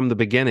movie from the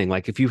beginning.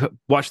 Like if you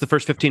watch the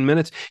first 15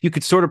 minutes, you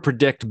could sort of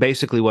predict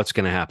basically what's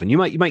going to happen. You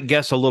might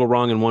guess a little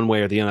wrong in one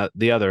way or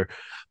the other.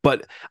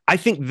 But I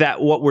think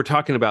that what we're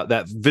talking about,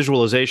 that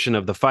visualization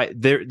of the fight,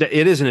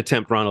 it is an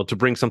attempt, Ronald, to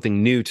bring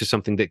something new to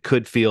something that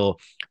could feel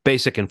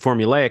basic and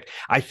formulaic.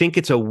 I think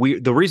it's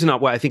the reason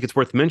why I think it's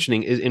worth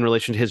mentioning is in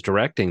relation to his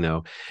directing,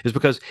 though, is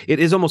because it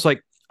is almost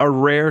like a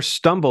rare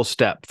stumble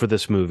step for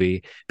this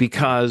movie,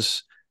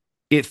 because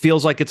it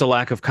feels like it's a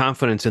lack of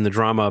confidence in the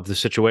drama of the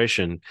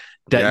situation,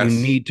 that you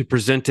need to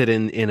present it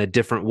in a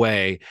different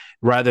way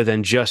rather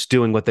than just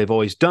doing what they've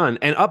always done.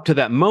 And up to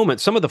that moment,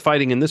 some of the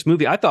fighting in this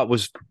movie I thought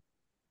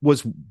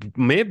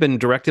may have been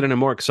directed in a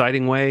more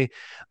exciting way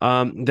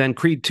than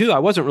Creed 2. I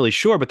wasn't really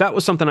sure, but that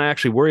was something I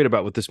actually worried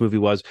about with this movie,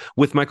 was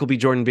with Michael B.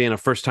 Jordan being a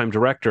first-time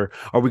director,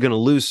 are we going to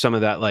lose some of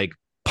that like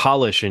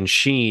polish and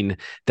sheen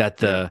that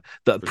the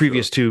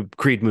previous two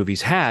Creed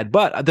movies had?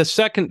 But the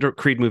second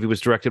Creed movie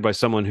was directed by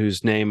someone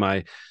whose name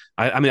I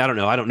mean, I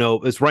don't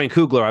know. It's Ryan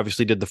Coogler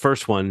obviously did the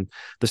first one.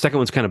 The second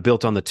one's kind of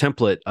built on the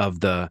template of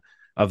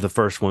the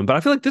first one, but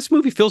I feel like this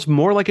movie feels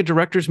more like a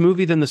director's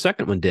movie than the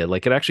second one did.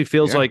 Like it actually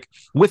feels like,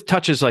 with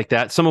touches like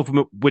that, some of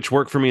which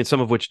work for me and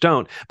some of which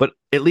don't, but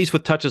at least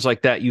with touches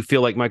like that, you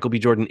feel like Michael B.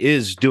 Jordan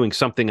is doing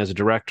something as a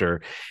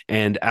director.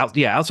 And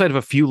outside of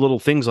a few little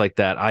things like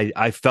that,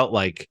 I felt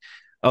like,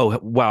 oh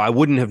wow, I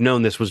wouldn't have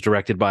known this was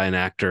directed by an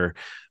actor.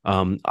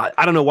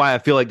 I don't know why I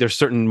feel like there's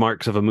certain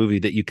marks of a movie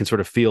that you can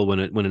sort of feel when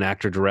an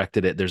actor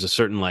directed it. There's a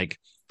certain like,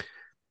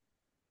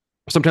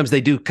 sometimes they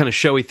do kind of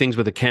showy things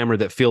with a camera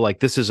that feel like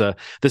this is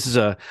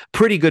a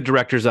pretty good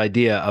director's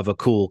idea of a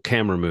cool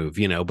camera move,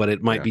 but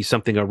it might be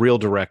something a real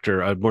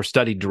director, a more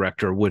studied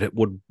director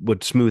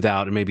would smooth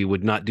out and maybe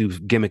would not do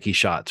gimmicky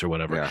shots or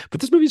whatever. Yeah.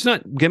 But this movie's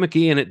not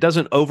gimmicky, and it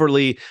doesn't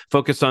overly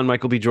focus on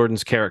Michael B.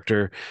 Jordan's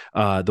character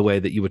the way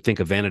that you would think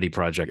a Vanity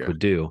Project would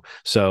do.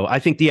 So I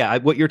think,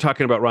 what you're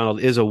talking about, Ronald,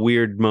 is a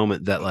weird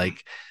moment that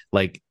like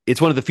it's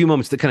one of the few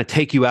moments that kind of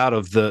take you out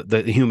of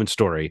the human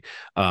story.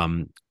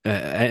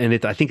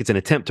 And I think it's an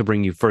attempt to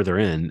bring you further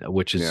in,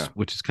 which is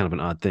kind of an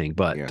odd thing,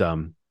 but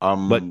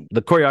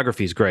the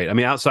choreography is great. I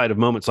mean, outside of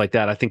moments like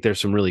that, I think there's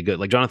some really good,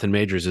 like Jonathan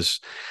Majors is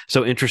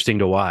so interesting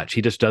to watch.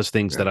 He just does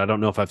things that I don't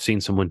know if I've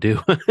seen someone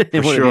do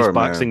in one of these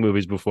boxing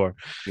movies before.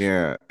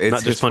 Yeah. It's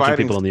not just punching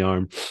people in the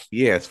arm.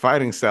 Yeah. His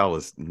fighting style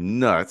is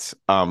nuts.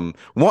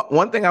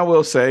 One thing I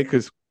will say,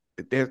 cause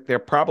they're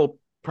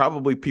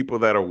probably people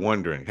that are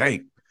wondering,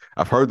 hey,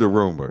 I've heard the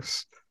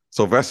rumors.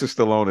 Sylvester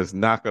Stallone is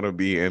not going to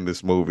be in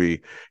this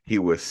movie. He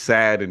was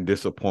sad and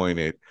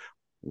disappointed.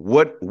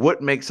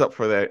 What makes up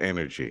for that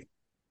energy?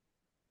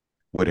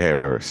 Wood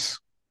Harris.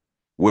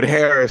 Wood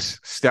Harris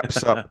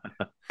steps up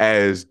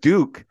as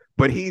Duke,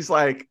 but he's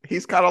kind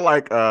of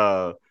like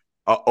a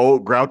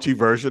old grouchy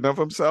version of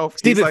himself.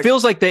 Steve, it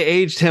feels like they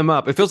aged him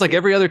up. It feels like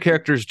every other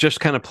character is just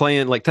kind of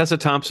playing, like Tessa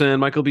Thompson,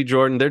 Michael B.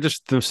 Jordan, they're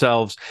just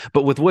themselves.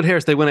 But with Wood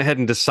Harris, they went ahead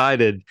and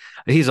decided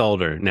he's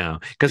older now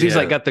because he's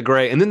like got the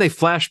gray. And then they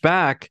flash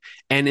back,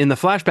 and in the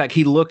flashback,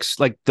 he looks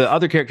like the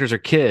other characters are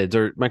kids,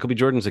 or Michael B.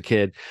 Jordan's a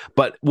kid.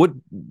 But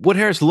Wood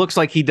Harris looks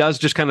like he does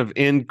just kind of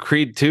in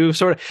Creed 2,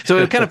 sort of. So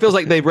it kind of feels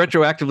like they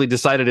retroactively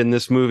decided in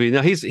this movie.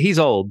 Now he's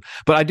old,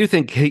 but I do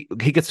think he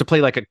gets to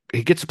play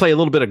a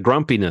little bit of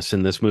grumpiness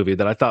in this movie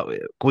that I thought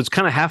was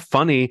kind of half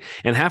funny,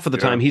 and half of the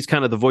time he's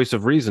kind of the voice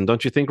of reason,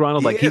 don't you think,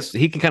 Ronald? Like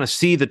he can kind of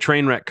see the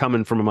train wreck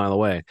coming from a mile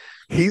away.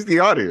 He's the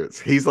audience.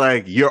 He's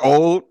like, you're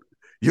old,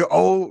 you're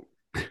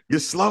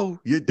slow,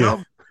 you're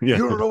dumb, you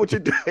don't know what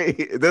you're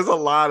doing. There's a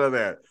lot of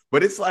that,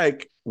 but it's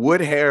like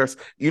Wood Harris.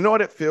 You know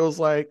what it feels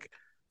like?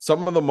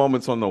 Some of the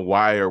moments on The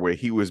Wire where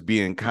he was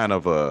being kind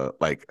of a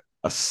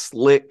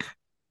slick,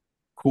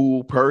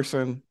 cool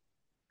person,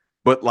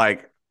 but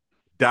like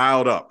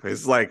dialed up.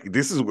 It's like,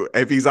 this is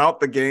if he's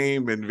out the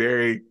game and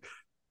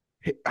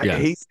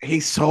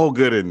he's so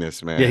good in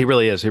this, man. Yeah, he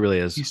really is.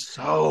 He's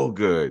so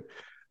good.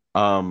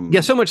 So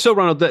much so,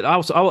 Ronald, that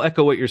I'll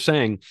echo what you're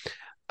saying.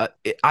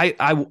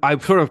 I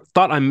sort of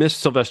thought I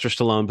missed Sylvester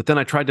Stallone, but then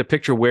I tried to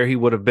picture where he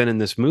would have been in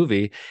this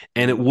movie,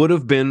 and it would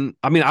have been,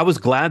 I mean, I was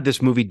glad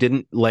this movie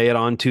didn't lay it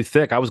on too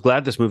thick. I was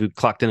glad this movie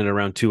clocked in at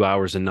around 2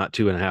 hours and not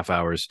 2.5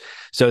 hours.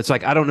 So it's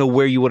like, I don't know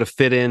where you would have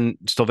fit in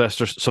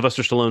Sylvester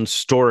Stallone's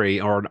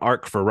story or an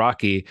arc for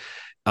Rocky.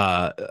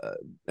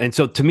 And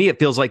so to me, it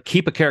feels like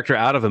keep a character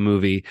out of a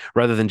movie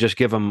rather than just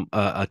give him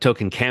a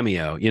token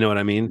cameo. You know what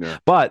I mean? Yeah.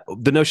 But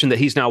the notion that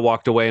he's now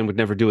walked away and would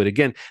never do it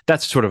again,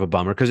 that's sort of a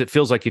bummer, because it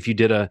feels like if you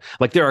did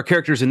there are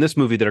characters in this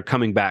movie that are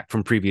coming back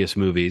from previous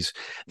movies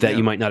that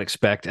you might not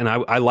expect. And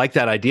I like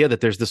that idea that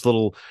there's this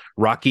little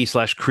Rocky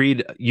 /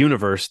 Creed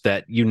universe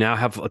that you now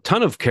have a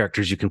ton of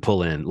characters you can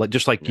pull in,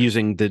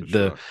 using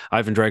the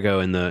Ivan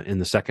Drago in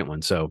the second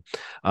one. So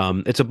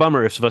it's a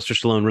bummer if Sylvester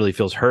Stallone really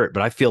feels hurt,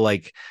 but I feel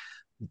like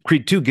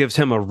Creed 2 gives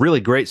him a really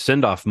great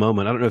send-off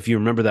moment. I don't know if you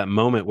remember that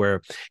moment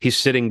where he's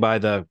sitting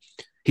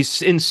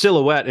he's in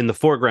silhouette in the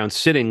foreground,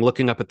 sitting,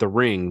 looking up at the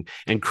ring,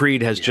 and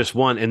Creed has just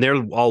won, and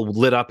they're all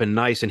lit up and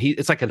nice, and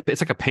it's like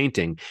a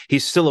painting.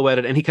 He's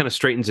silhouetted, and he kind of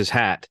straightens his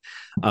hat.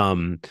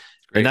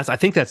 And I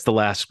think that's the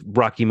last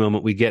Rocky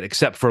moment we get,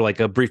 except for like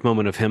a brief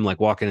moment of him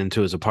like walking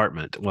into his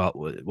apartment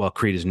while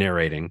Creed is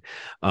narrating.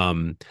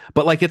 But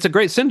like, it's a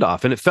great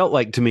send-off, and it felt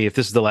like to me, if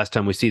this is the last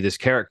time we see this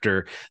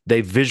character,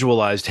 they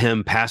visualized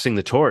him passing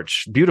the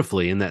torch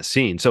beautifully in that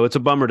scene. So it's a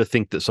bummer to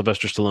think that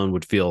Sylvester Stallone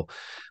would feel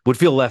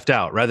left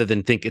out, rather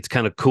than think it's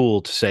kind of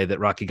cool to say that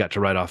Rocky got to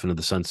ride off into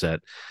the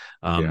sunset.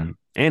 And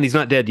he's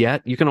not dead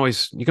yet. You can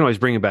always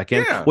bring him back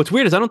in. Yeah. What's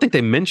weird is I don't think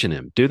they mention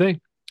him, do they?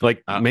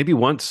 Like maybe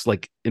once,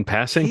 like in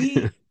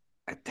passing.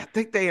 I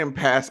think they in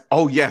pass.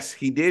 Oh yes,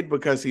 he did,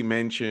 because he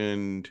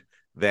mentioned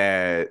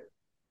that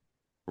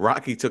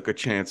Rocky took a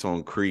chance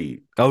on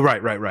Creed. Oh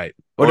right.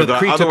 Or the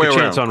Creed took a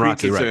chance on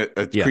Rocky.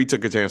 Creed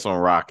took a chance on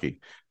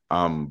Rocky.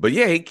 But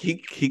yeah,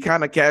 he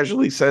kind of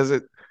casually says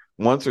it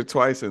once or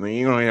twice, and then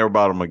you don't hear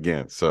about him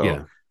again.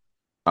 So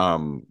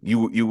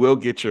you will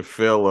get your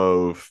fill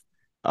of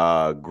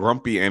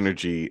grumpy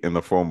energy in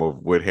the form of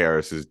Wood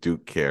Harris's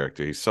Duke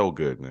character. He's so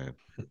good, man.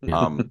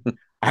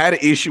 I had an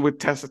issue with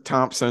Tessa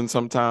Thompson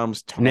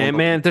sometimes.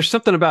 Man, there's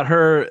something about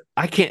her.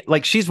 I can't,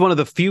 like, she's one of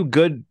the few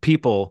good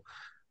people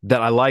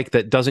that I like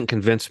that doesn't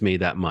convince me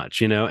that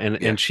much,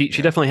 and she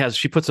definitely has,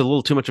 she puts a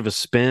little too much of a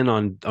spin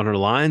on her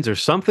lines or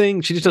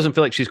something. She just doesn't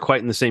feel like she's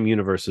quite in the same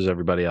universe as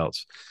everybody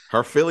else.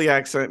 Her Philly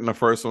accent in the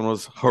first one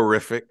was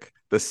horrific.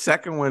 The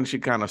second one, she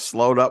kind of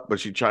slowed up, but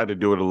she tried to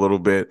do it a little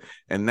bit.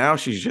 And now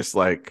she's just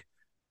like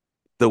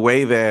the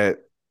way that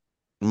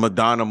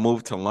Madonna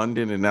moved to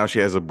London and now she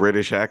has a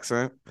British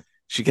accent.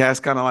 She has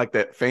kind of like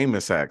that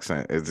famous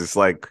accent. It's just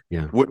like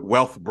what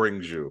wealth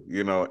brings you,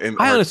 And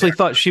I honestly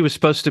thought she was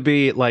supposed to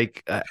be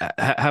like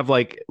have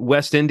like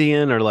West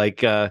Indian or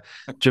like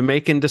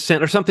Jamaican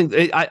descent or something.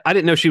 I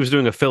didn't know she was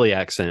doing a Philly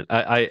accent.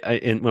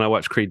 When I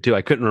watched Creed 2,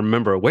 I couldn't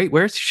remember. Wait,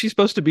 where's she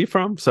supposed to be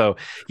from? So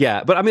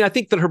yeah, but I mean, I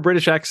think that her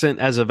British accent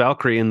as a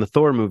Valkyrie in the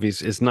Thor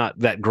movies is not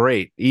that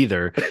great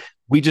either.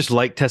 We just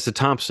like Tessa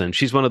Thompson.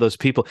 She's one of those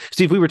people.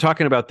 Steve, we were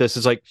talking about this.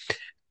 It's like,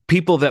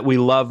 people that we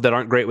love that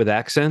aren't great with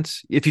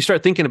accents. If you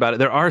start thinking about it,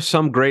 there are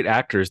some great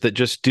actors that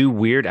just do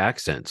weird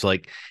accents.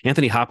 Like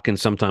Anthony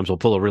Hopkins sometimes will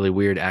pull a really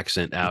weird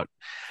accent out.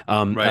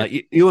 Ewan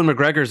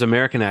McGregor's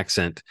American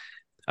accent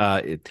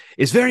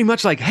is very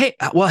much like, hey,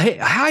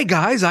 hi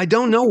guys, I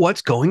don't know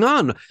what's going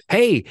on.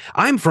 Hey,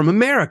 I'm from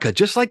America,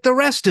 just like the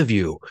rest of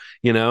you,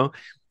 And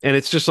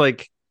it's just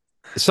like,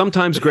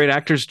 sometimes great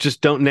actors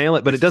just don't nail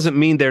it, but it doesn't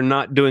mean they're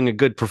not doing a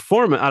good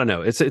performance. I don't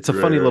know. It's a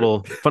funny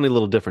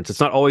little difference. It's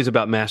not always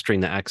about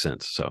mastering the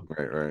accents. So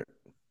right.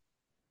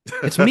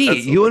 It's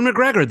me, Ewan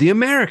McGregor, the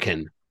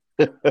American.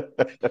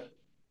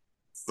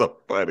 So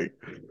funny.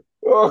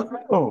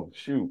 Oh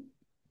shoot.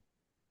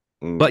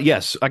 But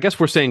yes, I guess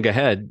we're saying go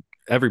ahead,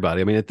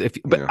 everybody. I mean,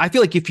 I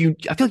feel like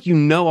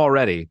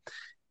already.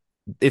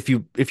 If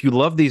you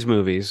love these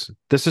movies,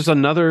 this is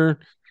another.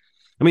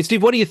 I mean,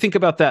 Steve, what do you think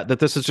about that? That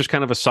this is just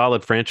kind of a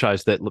solid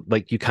franchise that,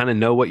 like, you kind of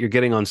know what you're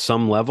getting on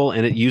some level,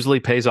 and it usually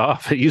pays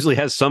off. It usually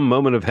has some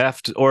moment of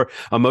heft or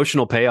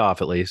emotional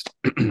payoff, at least.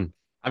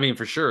 I mean,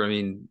 for sure. I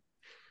mean,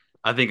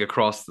 I think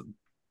across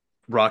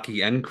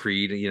Rocky and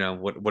Creed,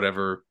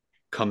 whatever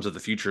comes of the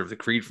future of the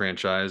Creed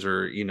franchise,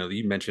 or you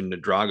mentioned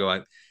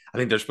Drago. I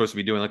think they're supposed to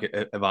be doing like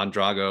a Ivan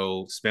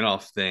Drago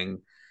spinoff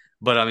thing,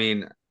 but I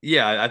mean,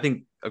 yeah, I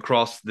think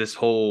across this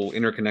whole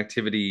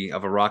interconnectivity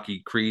of a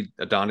Rocky, Creed,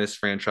 Adonis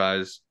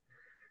franchise,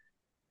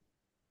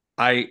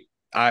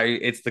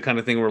 it's the kind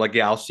of thing where like,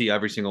 yeah, I'll see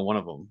every single one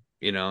of them,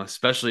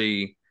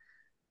 especially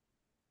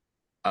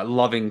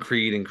loving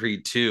Creed and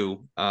Creed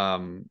 2.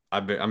 I'm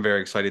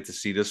very excited to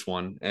see this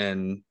one.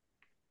 And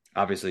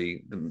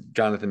obviously the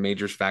Jonathan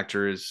Majors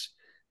factor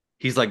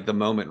he's like the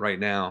moment right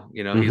now,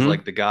 he's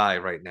like the guy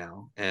right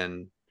now.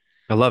 And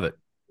I love it.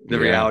 The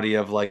reality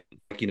of like,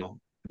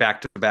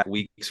 back-to-back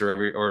weeks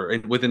or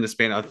within the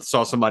span. I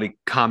saw somebody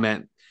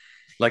comment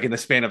like in the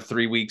span of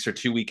 3 weeks or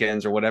 2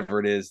 weekends or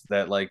whatever it is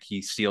that like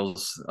he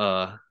steals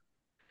the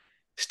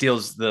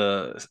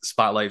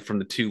spotlight from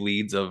the two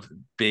leads of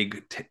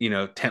big,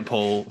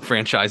 tentpole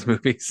franchise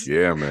movies.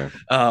 Yeah, man.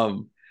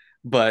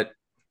 But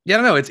yeah,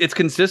 I don't know. It's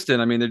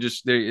consistent. I mean,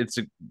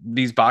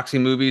 these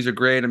boxing movies are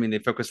great. I mean, they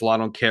focus a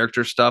lot on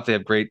character stuff. They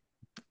have great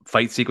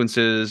fight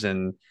sequences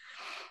and,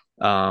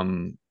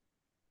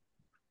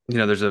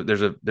 there's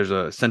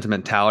a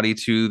sentimentality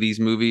to these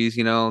movies,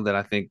 that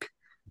I think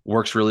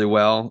works really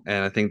well.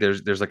 And I think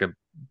there's like a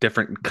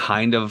different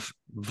kind of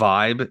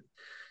vibe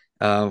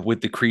with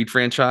the Creed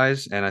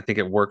franchise. And I think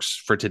it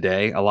works for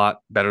today a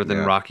lot better than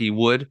Rocky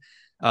would.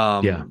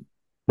 Right.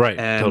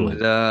 And,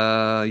 totally.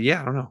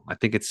 I don't know. I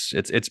think it's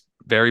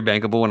very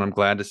bankable, and I'm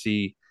glad to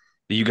see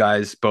that you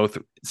guys both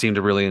seem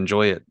to really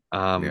enjoy it.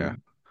 Oh,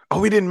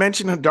 we didn't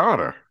mention his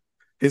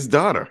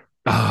daughter.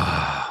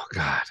 Oh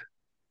God.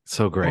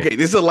 So great. Okay,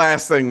 this is the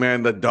last thing,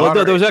 man. The daughter.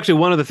 Well, there was actually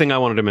one other thing I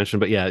wanted to mention,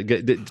 but yeah,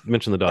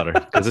 mention the daughter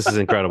because this is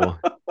incredible.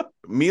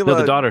 Mila,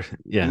 the daughter,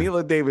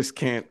 Mila Davis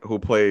Kent, who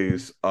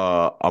plays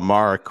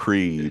Amara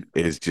Creed,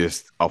 is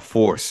just a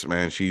force,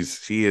 man. She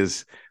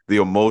is the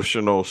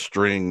emotional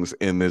strings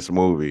in this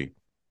movie.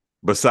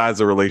 Besides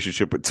the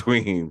relationship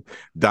between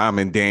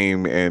Diamond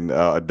Dame and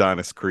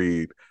Adonis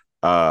Creed,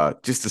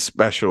 just a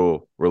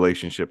special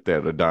relationship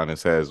that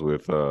Adonis has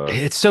with.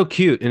 It's so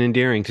cute and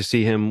endearing to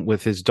see him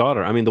with his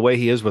daughter. I mean, the way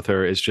he is with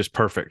her is just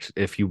perfect.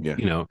 If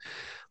you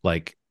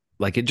like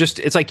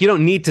it's like you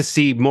don't need to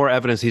see more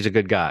evidence he's a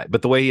good guy,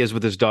 but the way he is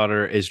with his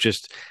daughter is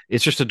just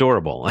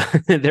adorable.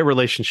 Their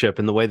relationship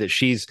and the way that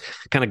she's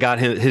kind of got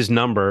his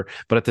number,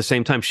 but at the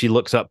same time she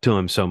looks up to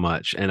him so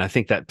much, and I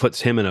think that puts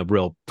him in a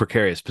real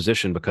precarious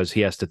position because he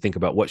has to think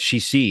about what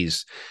she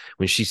sees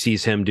when she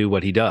sees him do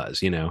what he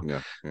does,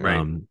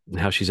 right.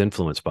 How she's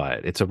influenced by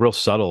it. It's a real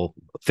subtle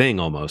thing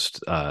almost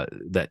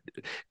that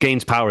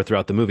gains power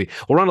throughout the movie.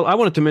 Well, Ronald, I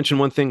wanted to mention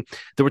one thing.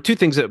 There were two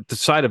things at the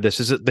side of this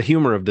is that the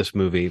humor of this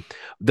movie,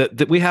 that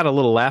we had a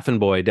little laughing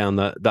boy down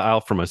the aisle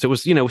from us. It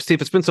was,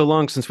 Steve, it's been so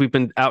long since we've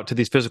been out to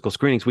these physical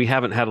screenings. We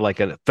haven't had like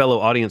a fellow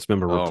audience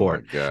member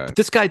report. Oh my God. But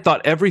this guy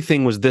thought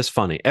everything was this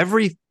funny.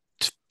 Every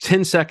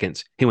 10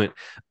 seconds, he went...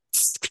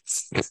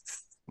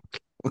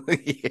 But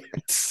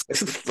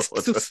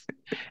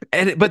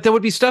there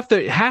would be stuff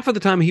that half of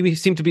the time he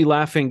seemed to be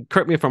laughing,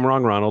 correct me if I'm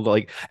wrong, Ronald,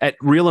 like at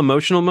real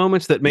emotional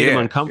moments that made him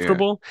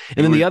uncomfortable,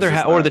 and then the other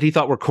half, or that he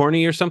thought were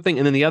corny or something,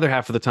 and then the other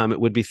half of the time it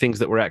would be things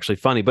that were actually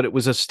funny. But it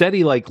was a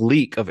steady like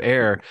leak of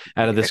air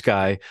out of this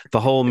guy the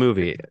whole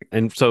movie,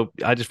 and so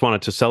I just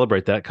wanted to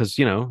celebrate that because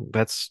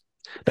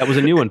that was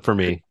a new one for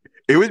me.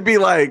 It would be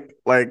like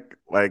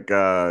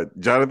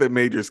Jonathan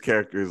Majors'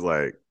 character is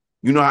like,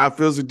 you know how it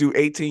feels to do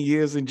 18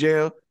 years in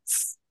jail.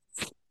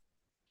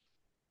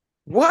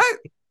 What?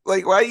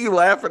 Like, why are you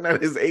laughing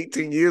at his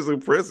 18 years in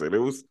prison?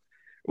 It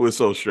was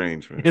so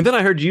strange, man. And then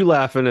I heard you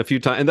laughing a few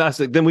times,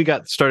 and then we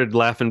started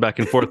laughing back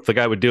and forth. The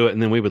guy would do it,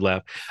 and then we would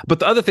laugh. But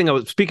the other thing, I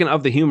was speaking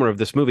of the humor of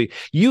this movie.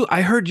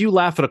 I heard you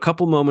laugh at a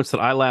couple moments that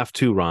I laughed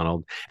too,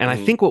 Ronald. And I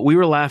think what we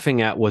were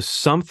laughing at was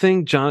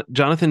something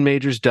Jonathan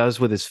Majors does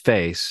with his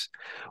face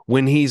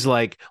when he's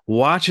like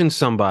watching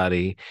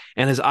somebody,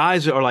 and his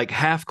eyes are like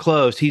half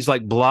closed. He's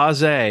like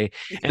blasé,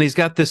 and he's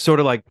got this sort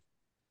of like.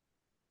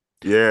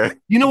 Yeah.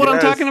 You know what I'm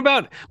talking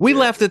about? We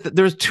laughed at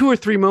there's 2 or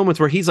 3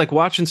 moments where he's like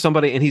watching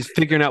somebody and he's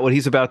figuring out what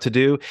he's about to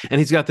do. And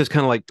he's got this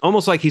kind of like,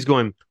 almost like he's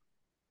going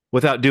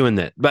without doing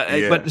that. But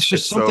it's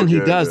just something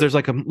he does. There's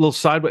like a little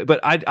sideways. But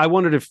I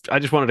wondered if I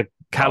just wanted to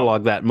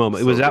catalog that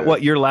moment. Was that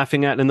what you're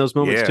laughing at in those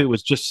moments too?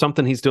 Was just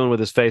something he's doing with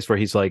his face where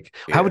he's like,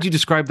 how would you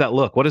describe that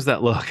look? What is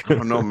that look? I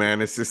don't know,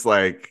 man. It's just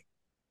like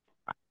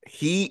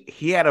he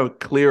had a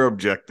clear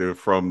objective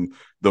from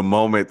the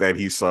moment that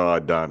he saw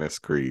Adonis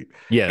Creed.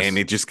 Yes. And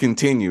it just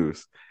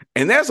continues.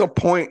 And there's a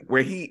point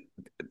where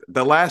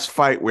the last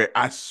fight where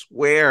I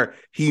swear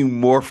he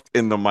morphed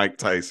into Mike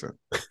Tyson.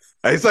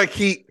 It's like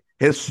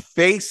his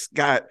face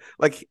got,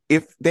 like,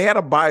 if they had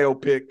a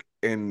biopic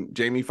and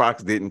Jamie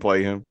Foxx didn't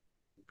play him,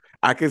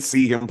 I could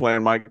see him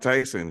playing Mike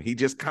Tyson. He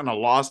just kind of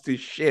lost his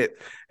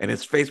shit and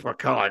his face was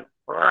kind of like,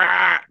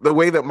 rah! The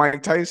way that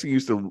Mike Tyson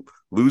used to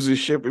lose his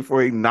shit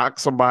before he knocked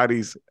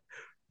somebody's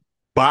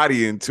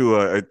body into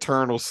an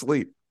eternal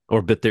sleep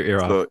or bit their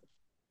ear off.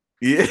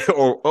 Yeah,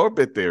 or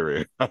bit their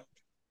ear.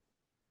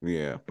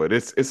 Yeah, but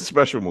it's a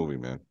special movie,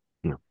 man.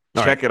 Yeah.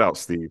 Check it out,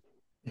 Steve.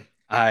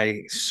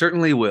 I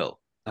certainly will.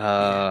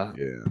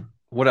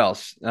 What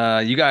else?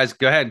 You guys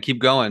go ahead and keep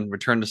going.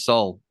 Return to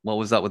Seoul. What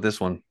was up with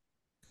this one?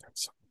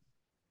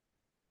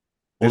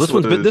 Well,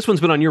 this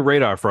one's been on your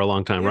radar for a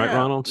long time, right,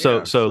 Ronald?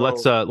 So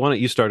let's why don't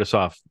you start us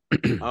off?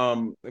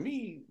 Let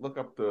me look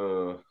up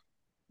the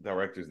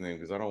director's name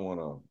because I don't want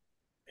to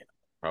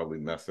probably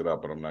mess it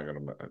up, but I'm not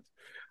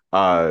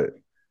gonna.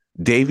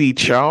 Davy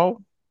Chow.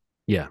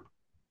 Yeah.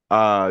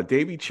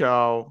 Davy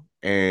Chow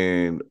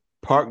and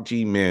Park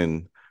Ji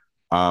Min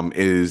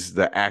is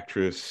the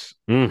actress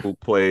who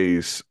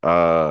plays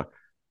Frederica.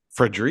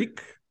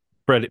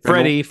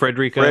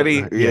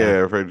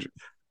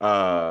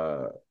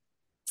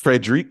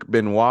 Frederic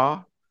Benoit,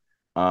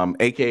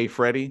 aka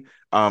Freddie,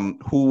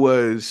 who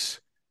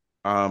was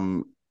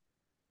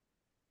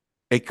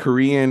a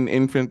Korean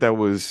infant that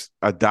was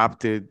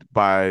adopted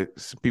by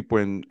some people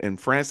in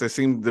France. There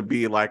seemed to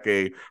be like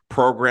a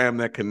program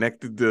that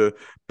connected to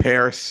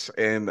Paris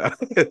and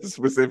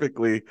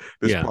specifically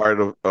this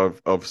part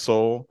of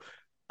Seoul,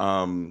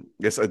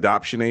 this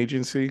adoption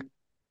agency.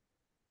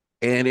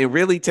 And it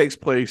really takes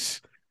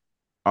place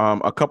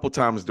a couple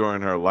times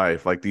during her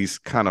life, like these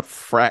kind of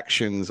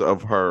fractions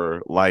of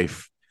her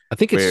life. I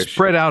think it's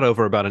spread out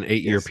over about an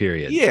 8-year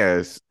period.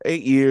 Yes,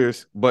 8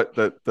 years. But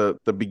the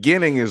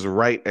beginning is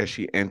right as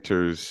she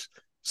enters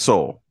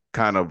Seoul,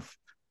 kind of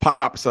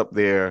pops up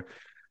there.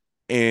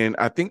 And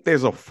I think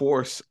there's a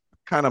force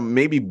kind of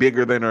maybe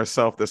bigger than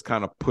herself that's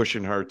kind of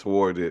pushing her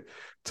toward it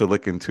to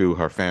look into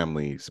her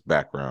family's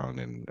background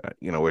and,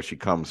 where she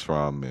comes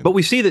from. But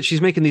we see that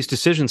she's making these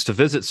decisions to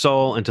visit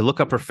Seoul and to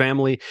look up her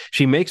family.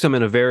 She makes them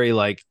in a very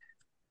like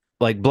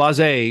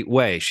blasé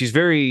way. She's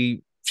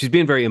very she's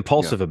being very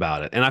impulsive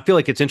about it. And I feel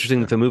like it's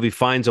interesting that the movie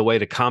finds a way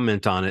to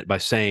comment on it by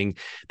saying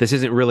this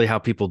isn't really how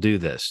people do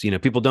this. You know,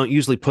 people don't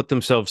usually put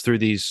themselves through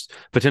these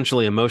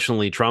potentially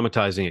emotionally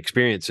traumatizing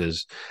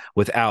experiences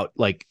without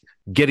like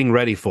getting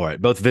ready for it,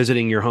 both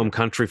visiting your home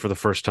country for the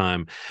first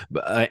time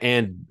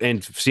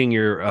and seeing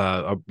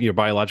your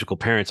biological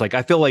parents. Like,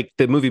 I feel like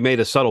the movie made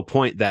a subtle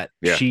point that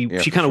she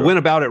kind of went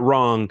about it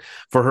wrong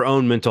for her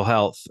own mental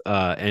health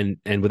and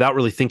without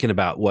really thinking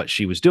about what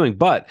she was doing.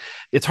 But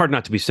it's hard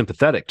not to be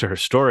sympathetic to her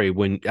story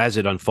as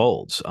it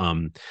unfolds.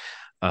 And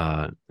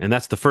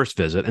that's the first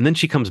visit. And then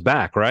she comes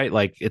back, right?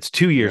 Like it's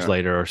 2 years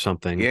later or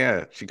something.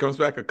 Yeah, she comes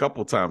back a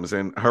couple times,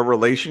 and her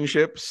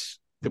relationships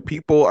to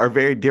people are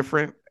very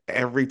different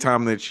every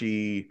time that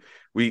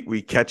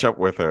we catch up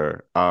with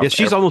her.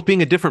 She's almost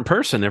being a different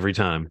person every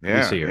time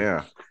we see her.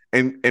 Yeah.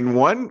 And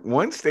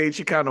one stage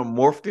she kind of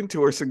morphed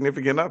into her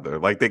significant other.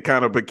 Like they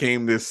kind of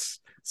became this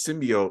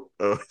symbiote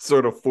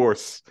sort of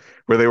force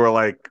where they were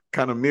like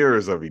kind of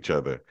mirrors of each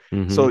other.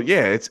 Mm-hmm. So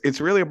yeah,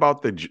 it's really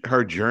about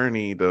her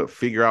journey to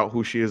figure out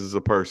who she is as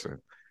a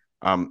person.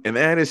 And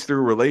that is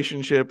through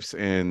relationships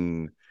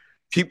and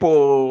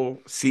people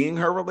seeing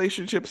her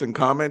relationships and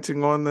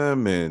commenting on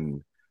them,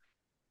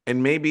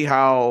 and maybe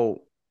how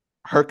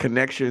her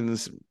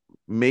connections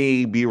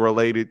may be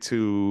related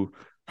to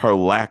her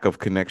lack of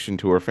connection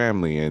to her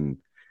family. And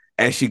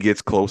as she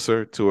gets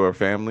closer to her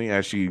family,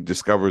 as she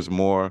discovers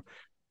more,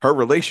 her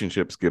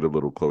relationships get a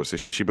little closer.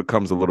 She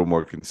becomes a little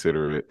more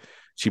considerate.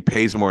 She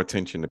pays more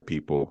attention to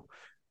people.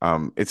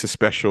 It's a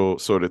special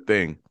sort of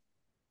thing.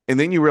 And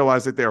then you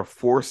realize that there are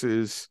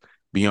forces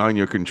beyond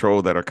your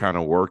control that are kind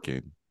of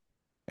working.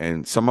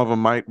 And some of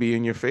them might be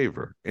in your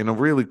favor in a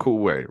really cool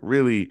way.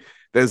 Really,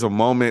 there's a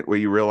moment where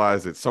you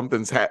realize that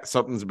something's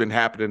been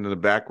happening in the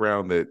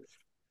background that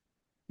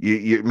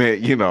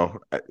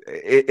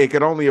it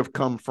could only have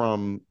come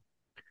from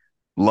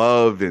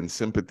love and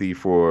sympathy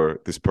for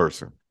this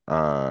person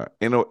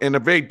in a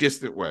very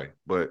distant way.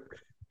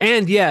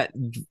 And yet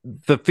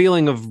the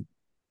feeling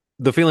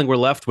we're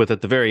left with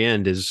at the very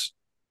end is,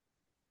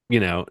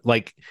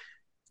 like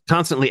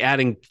constantly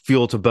adding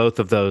fuel to both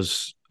of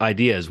those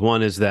ideas.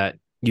 One is that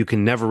you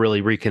can never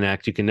really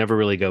reconnect, you can never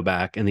really go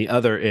back, and the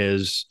other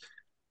is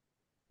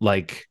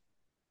like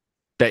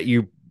that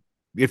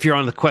if you're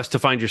on the quest to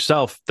find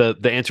yourself, the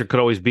answer could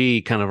always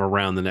be kind of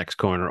around the next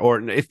corner,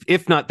 or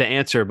if not the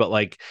answer, but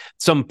like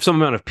some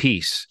amount of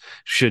peace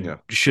should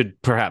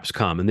perhaps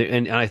come.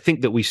 And I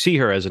think that we see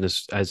her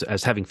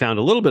as having found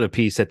a little bit of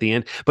peace at the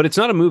end, but it's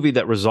not a movie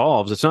that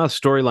resolves. It's not a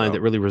storyline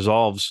that really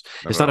resolves.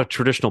 It's not a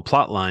traditional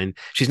plot line.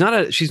 She's not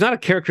a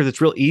character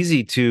that's real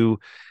easy to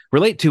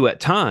relate to at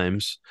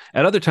times.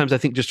 At other times, I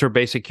think just her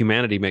basic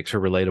humanity makes her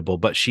relatable,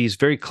 but she's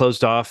very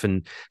closed off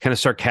and kind of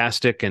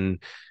sarcastic,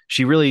 and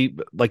she really,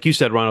 like you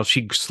said, Ronald,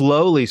 she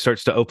slowly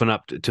starts to open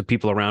up to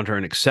people around her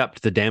and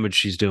accept the damage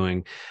she's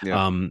doing.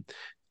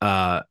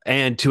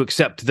 And to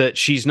accept that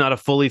she's not a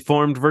fully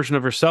formed version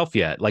of herself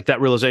yet. Like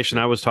that realization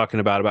I was talking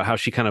about how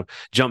she kind of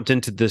jumped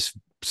into this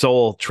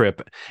soul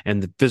trip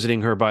and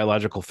visiting her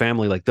biological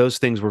family, like those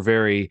things were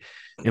very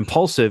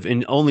impulsive,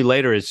 and only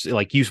later is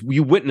like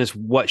you witness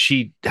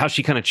how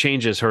she kind of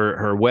changes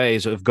her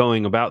ways of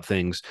going about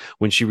things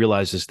when she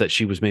realizes that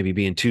she was maybe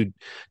being too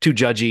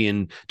judgy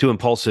and too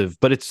impulsive.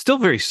 But it's still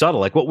very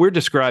subtle. Like what we're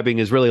describing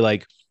is really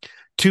like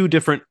two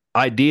different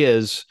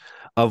ideas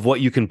of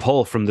what you can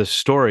pull from this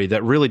story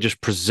that really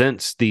just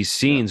presents these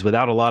scenes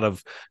without a lot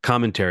of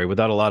commentary,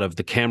 without a lot of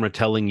the camera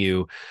telling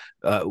you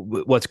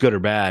what's good or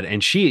bad.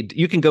 And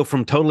you can go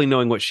from totally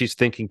knowing what she's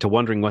thinking to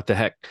wondering what the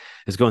heck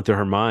is going through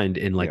her mind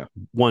in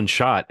one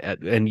shot.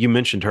 And you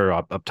mentioned her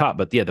up top,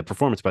 but the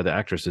performance by the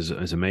actress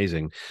is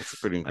amazing. It's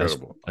pretty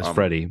incredible. As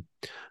Freddie.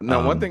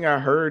 Now, one thing I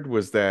heard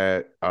was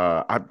that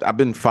I've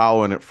been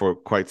following it for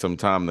quite some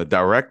time. The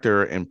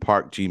director in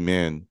Park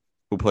Ji-min,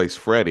 who plays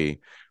Freddie,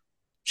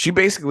 she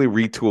basically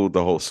retooled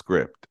the whole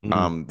script.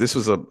 Mm-hmm. This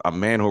was a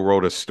man who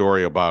wrote a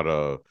story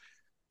about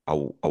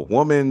a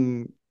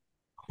woman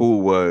who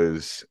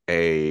was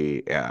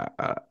a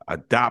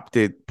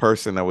adopted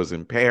person that was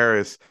in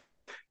Paris.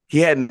 He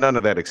had none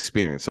of that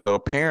experience. So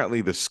apparently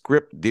the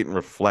script didn't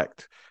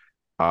reflect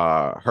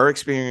her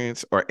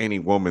experience or any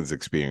woman's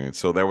experience.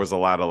 So there was a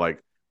lot of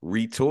like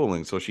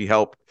retooling. So she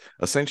helped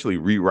essentially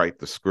rewrite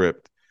the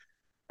script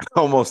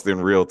almost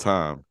in real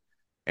time.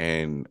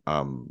 And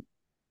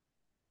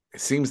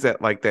it seems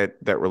that like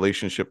that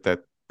relationship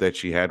that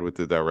she had with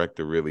the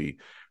director really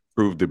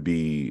proved to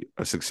be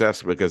a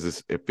success,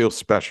 because it feels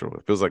special.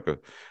 It feels like a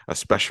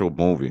special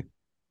movie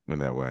in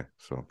that way.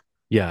 So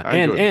yeah,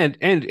 and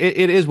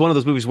it is one of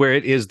those movies where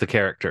it is the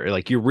character.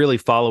 Like you're really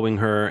following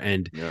her,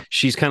 and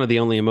she's kind of the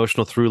only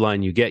emotional through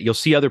line you get. You'll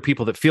see other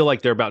people that feel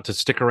like they're about to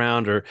stick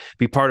around or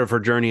be part of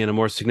her journey in a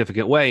more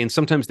significant way, and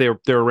sometimes they're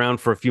around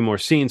for a few more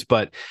scenes,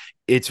 but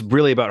it's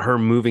really about her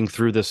moving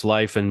through this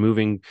life and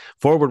moving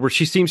forward, where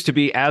she seems to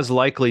be as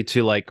likely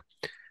to like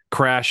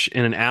crash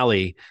in an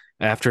alley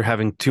after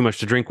having too much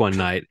to drink one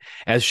night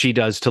as she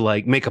does to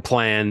like make a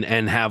plan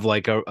and have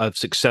like a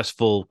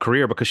successful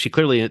career, because she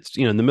clearly, it's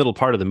in the middle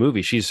part of the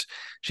movie, she's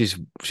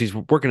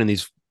working in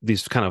these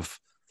these kind of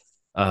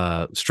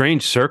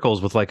strange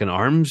circles with like an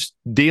arms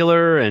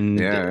dealer and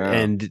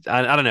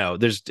I don't know.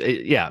 There's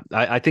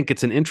I think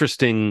it's an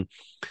interesting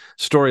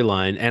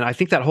storyline, and I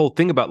think that whole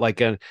thing about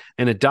like an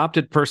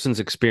adopted person's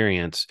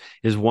experience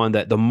is one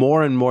that the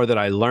more and more that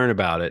I learn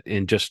about it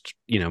in just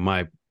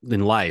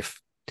in life,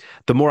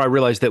 the more I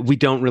realize that we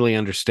don't really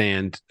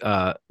understand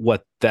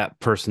what that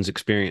person's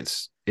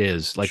experience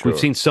is. Like we've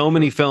seen so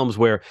many films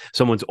where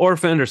someone's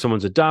orphaned or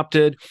someone's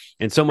adopted,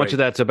 and so much of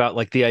that's about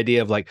like the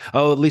idea of like,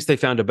 oh, at least they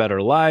found a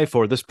better life,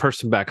 or this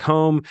person back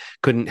home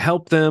couldn't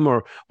help them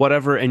or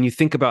whatever. And you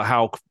think about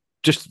how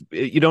just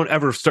you don't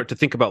ever start to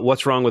think about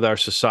what's wrong with our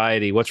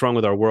society, what's wrong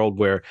with our world,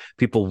 where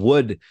people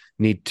would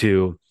need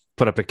to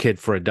put up a kid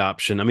for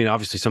adoption. I mean,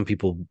 obviously some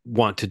people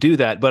want to do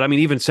that, but I mean,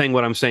 even saying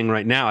what I'm saying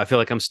right now, I feel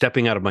like I'm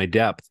stepping out of my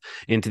depth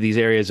into these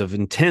areas of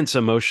intense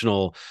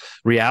emotional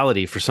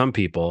reality for some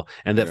people,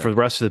 and that for the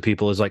rest of the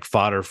people is like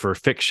fodder for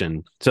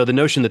fiction. So the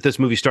notion that this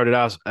movie started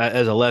out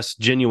as a less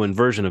genuine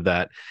version of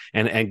that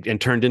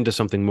and turned into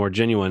something more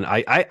genuine,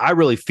 I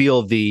really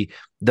feel the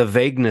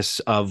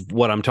vagueness of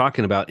what I'm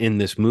talking about in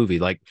this movie.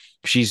 Like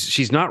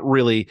she's not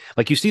really,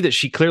 like, you see that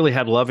she clearly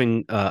had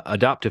loving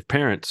adoptive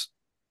parents,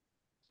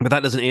 but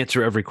that doesn't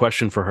answer every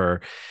question for her.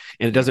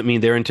 And it doesn't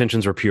mean their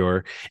intentions are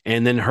pure.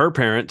 And then her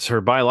parents,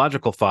 her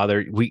biological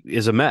father,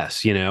 is a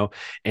mess,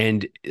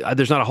 and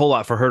there's not a whole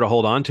lot for her to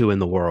hold on to in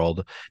the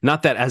world.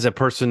 Not that as a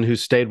person who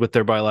stayed with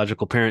their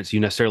biological parents, you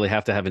necessarily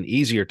have to have an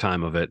easier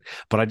time of it.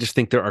 But I just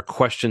think there are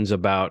questions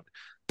about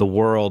the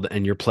world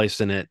and your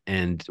place in it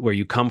and where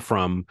you come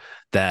from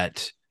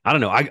that, I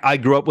don't know. I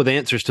grew up with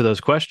answers to those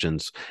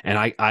questions, and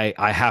I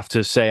have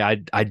to say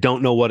I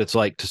don't know what it's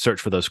like to search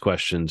for those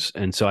questions.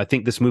 And so I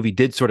think this movie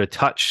did sort of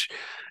touch.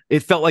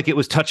 It felt like it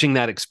was touching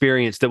that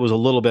experience that was a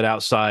little bit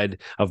outside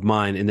of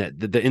mine, and that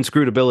the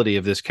inscrutability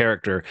of this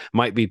character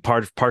might be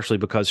partially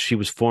because she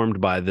was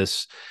formed by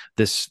this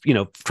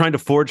trying to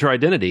forge her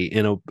identity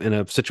in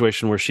a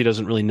situation where she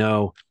doesn't really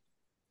know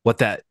what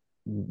that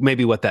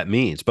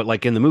means. But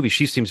like in the movie,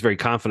 she seems very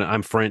confident.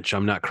 I'm French,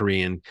 I'm not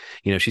Korean.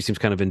 She seems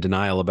kind of in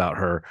denial about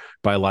her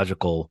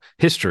biological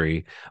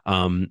history.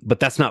 But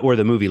that's not where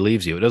the movie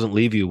leaves you. It doesn't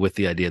leave you with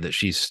the idea that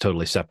she's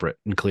totally separate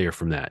and clear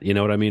from that. You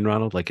know what I mean,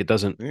 Ronald? Like it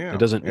doesn't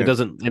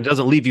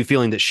leave you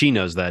feeling that she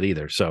knows that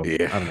either. So I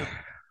don't know.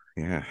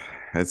 Yeah.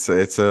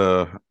 It's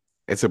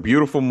a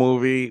beautiful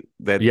movie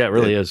that it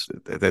really is.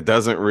 That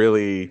doesn't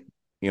really,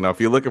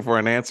 if you're looking for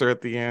an answer at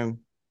the end,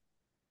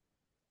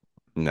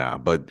 nah,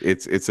 but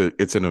it's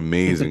an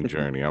amazing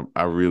journey.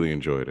 I really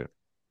enjoyed it.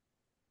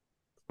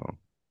 So.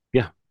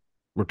 Yeah,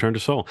 Return to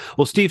Seoul.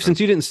 Well, Steve, since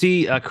you didn't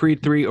see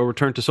Creed 3 or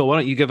Return to Seoul, why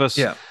don't you give us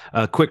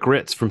quick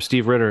writs from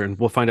Steve Ritter, and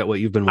we'll find out what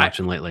you've been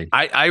watching lately.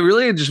 I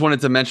really just wanted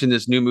to mention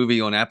this new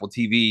movie on Apple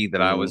TV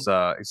that I was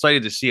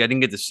excited to see. I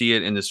didn't get to see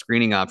it in the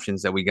screening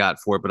options that we got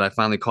for it, but I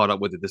finally caught up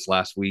with it this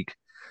last week.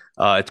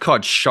 It's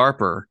called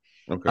Sharper.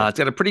 Okay. It's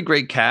got a pretty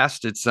great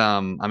cast. It's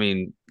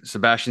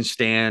Sebastian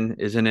Stan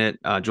is in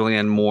it,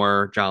 Julianne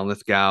Moore, John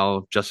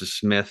Lithgow, Justice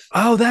Smith.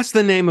 Oh, that's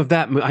the name of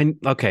that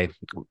movie.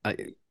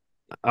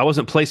 I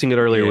wasn't placing it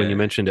earlier when you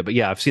mentioned it, but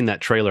yeah, I've seen that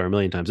trailer a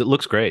million times. It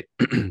looks great.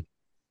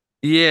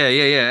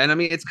 Yeah. And I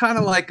mean, it's kind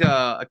of like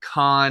a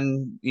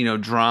con,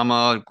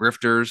 drama,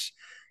 grifters,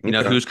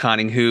 who's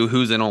conning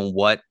who's in on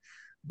what.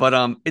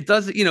 But it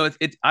does,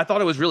 I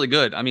thought it was really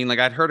good. I mean, like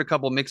I'd heard a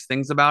couple mixed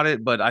things about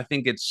it, but I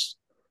think it's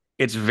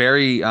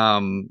very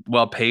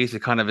well paced.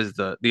 It kind of is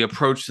the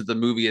approach to the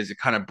movie as it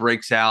kind of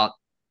breaks out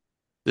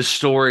the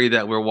story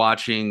that we're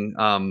watching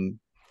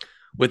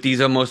with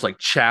these almost like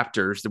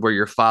chapters where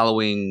you're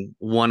following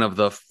one of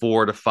the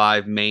 4 to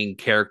 5 main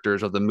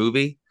characters of the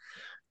movie.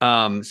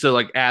 So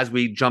like as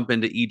we jump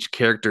into each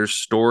character's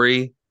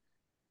story,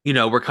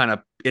 we're kind of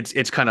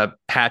it's kind of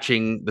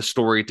patching the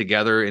story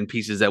together in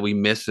pieces that we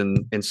miss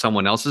in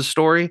someone else's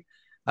story.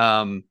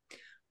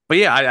 But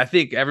yeah, I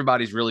think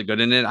everybody's really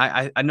good in it.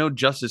 I know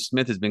Justice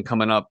Smith has been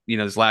coming up.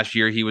 This last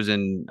year he was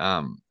in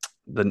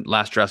the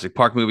last Jurassic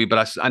Park movie,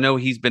 but I know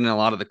he's been in a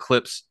lot of the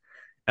clips.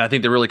 And I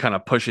think they're really kind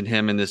of pushing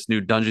him in this new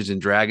Dungeons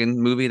and Dragons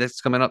movie that's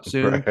coming up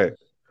soon. Right.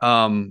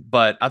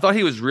 But I thought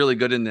he was really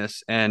good in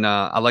this, and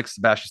I like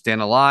Sebastian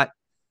Stan a lot.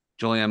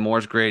 Julianne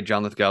Moore's great.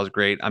 John Lithgow's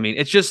great. I mean,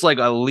 it's just like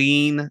a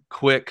lean,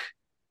 quick,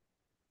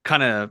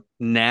 kind of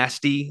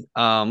nasty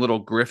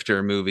little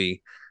grifter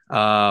movie.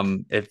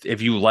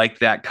 If you like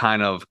that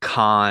kind of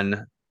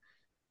con,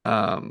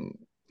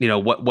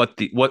 what's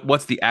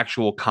the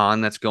actual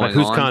con that's going on?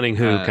 Who's conning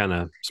who kind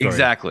of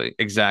story.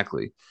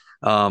 Exactly.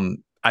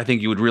 I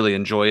think you would really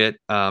enjoy it.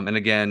 And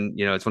again,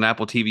 it's on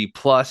Apple TV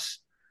Plus.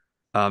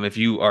 If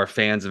you are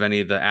fans of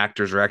any of the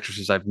actors or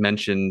actresses I've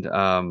mentioned,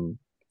 I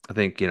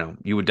think,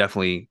 you would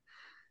definitely,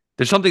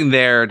 there's something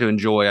there to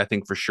enjoy, I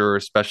think, for sure,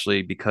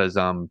 especially because,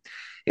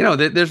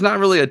 there's not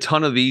really a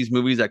ton of these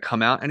movies that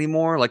come out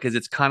anymore. Like, cause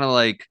it's kind of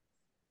like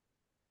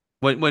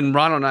when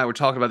Ron and I were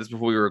talking about this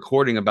before we were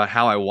recording about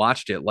how I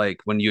watched it, like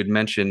when you had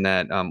mentioned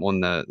that on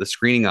the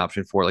screening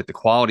option for it, like the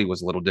quality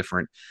was a little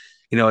different.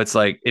 It's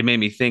like, it made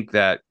me think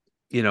that,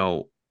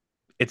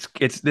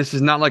 this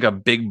is not like a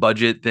big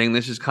budget thing.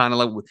 This is kind of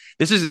like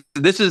this is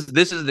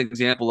an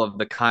example of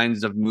the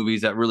kinds of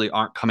movies that really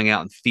aren't coming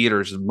out in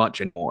theaters as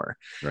much anymore.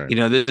 Right.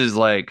 This is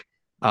like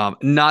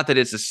not that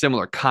it's a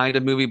similar kind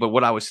of movie, but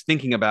what I was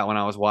thinking about when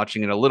I was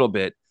watching it a little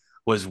bit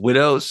was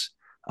Widows.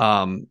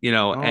 And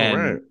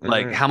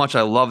right. How much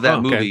I love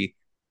that movie.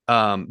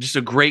 Just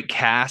a great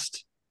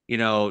cast,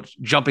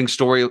 jumping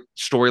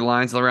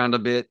storylines around a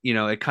bit.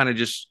 It kind of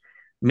just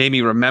made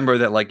me remember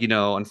that, like,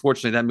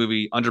 unfortunately that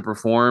movie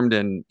underperformed.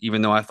 And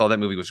even though I thought that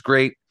movie was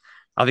great,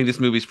 I think this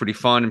movie is pretty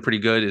fun and pretty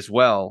good as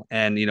well.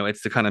 And,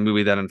 it's the kind of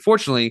movie that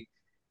unfortunately,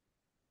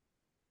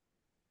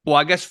 well,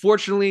 I guess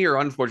fortunately or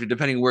unfortunately,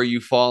 depending where you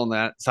fall on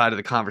that side of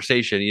the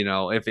conversation,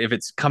 if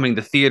it's coming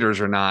to theaters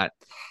or not,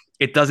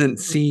 it doesn't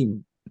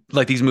seem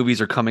like these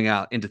movies are coming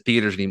out into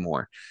theaters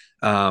anymore.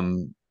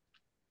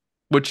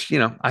 Which,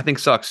 I think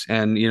sucks.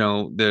 And,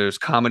 there's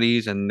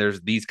comedies and there's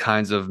these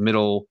kinds of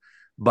middle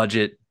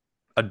budget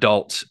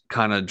adult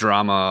kind of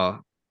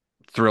drama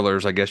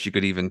thrillers. I guess you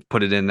could even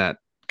put it in that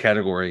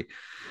category.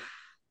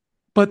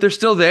 But they're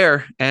still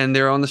there and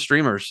they're on the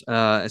streamers.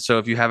 So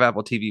if you have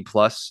Apple TV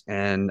Plus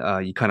and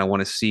you kind of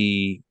want to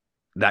see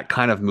that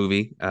kind of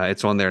movie,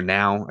 it's on there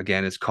now.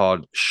 Again, it's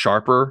called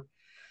Sharper.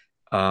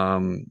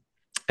 And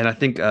I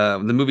think the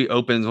movie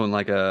opens on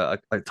like a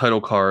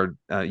title card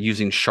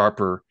using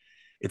Sharper.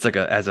 It's like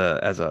as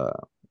a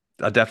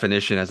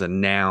definition, as a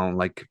noun,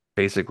 like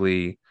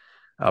basically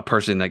a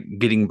person like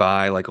getting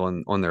by like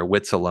on their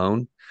wits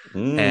alone.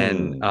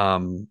 And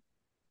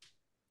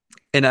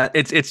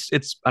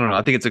it's I don't know,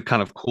 I think it's a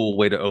kind of cool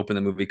way to open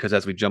the movie, because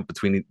as we jump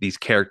between these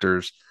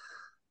characters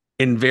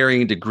in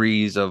varying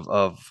degrees of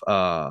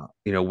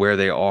where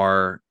they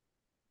are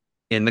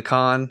in the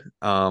con,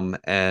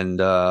 and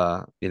kind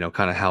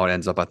of how it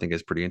ends up, I think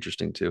is pretty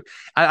interesting too.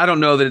 I don't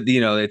know that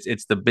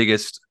it's the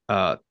biggest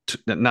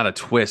not a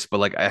twist, but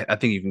like I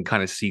think you can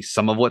kind of see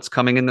some of what's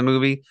coming in the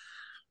movie.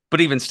 But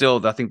even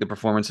still, I think the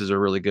performances are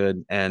really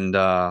good. And,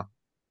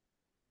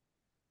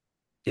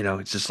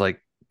 it's just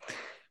like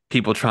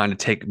people trying to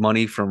take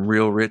money from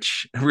real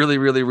rich, really,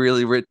 really,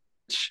 really rich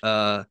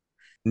New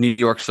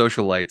York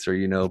socialites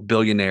or,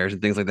 billionaires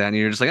and things like that. And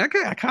you're just like,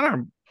 okay,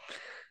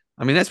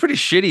 that's pretty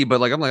shitty.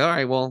 But like, I'm like,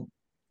 all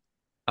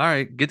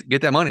right,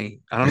 get that money.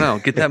 I don't know.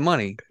 Get that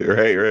money.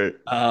 Right.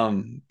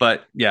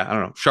 But yeah, I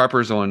don't know.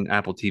 Sharper's on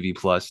Apple TV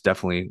Plus.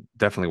 Definitely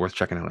worth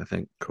checking out, I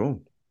think.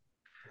 Cool.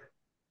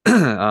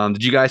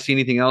 Did you guys see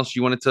anything else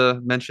you wanted to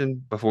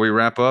mention before we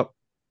wrap up?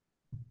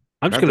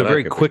 I'm just going to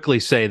very quickly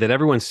say that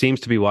everyone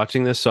seems to be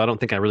watching this, so I don't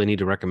think I really need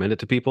to recommend it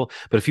to people.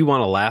 But if you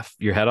want to laugh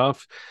your head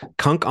off,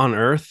 Kunk on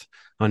Earth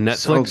on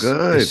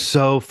Netflix is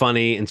so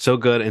funny and so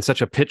good, and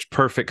such a pitch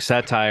perfect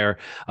satire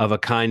of a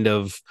kind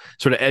of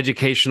sort of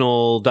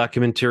educational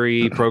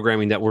documentary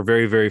programming that we're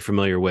very, very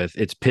familiar with.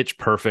 It's pitch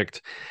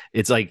perfect.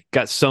 It's like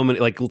got so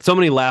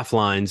many laugh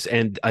lines.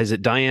 And is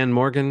it Diane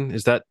Morgan?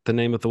 Is that the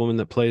name of the woman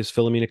that plays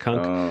Philomena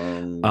Kunk?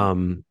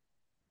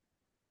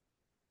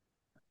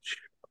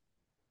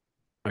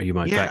 Are you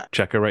my fact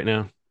checker right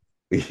now?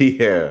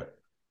 Yeah.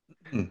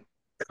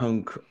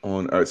 Kunk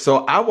on Earth.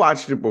 So I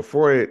watched it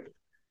before it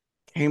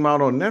came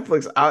out on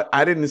Netflix.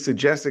 I didn't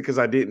suggest it because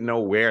I didn't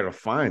know where to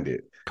find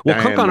it. Well,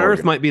 Kunk on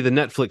Earth might be the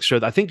Netflix show.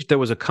 I think there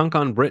was a Kunk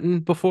on Britain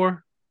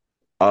before.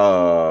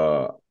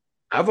 I've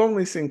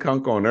only seen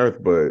Kunk on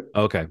Earth, but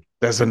okay,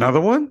 there's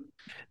another one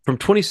from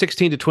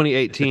 2016 to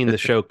 2018. The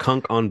show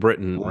Kunk on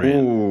Britain ran.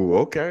 Ooh,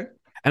 okay.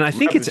 And I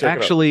think it's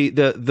actually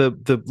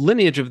the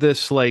lineage of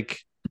this, like,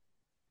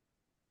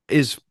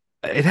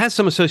 it has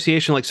some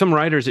association, like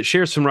it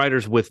shares some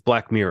writers with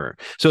Black Mirror.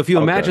 So if you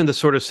imagine the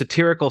sort of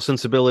satirical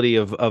sensibility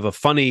of a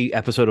funny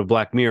episode of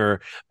Black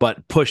Mirror,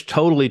 but pushed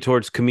totally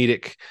towards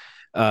comedic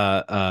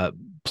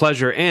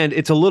pleasure, and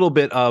it's a little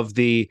bit of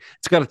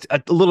it's got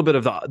a little bit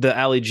of the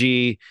Ali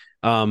G,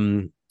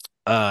 whatever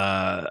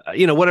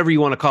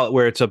you want to call it,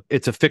 where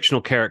it's a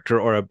fictional character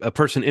or a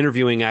person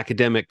interviewing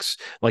academics,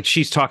 like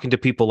she's talking to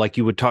people like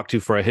you would talk to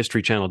for a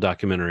History Channel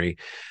documentary,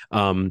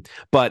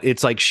 but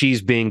it's like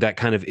she's being that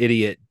kind of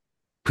idiot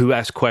who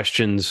asks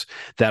questions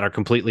that are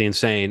completely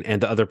insane,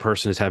 and the other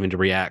person is having to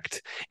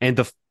react.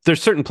 And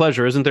there's certain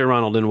pleasure, isn't there,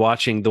 Ronald, in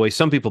watching the way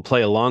some people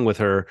play along with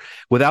her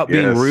without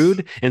being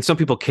rude, and some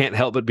people can't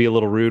help but be a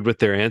little rude with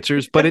their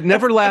answers, but it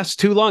never lasts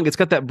too long. It's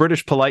got that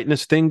British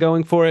politeness thing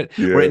going for it,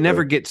 where it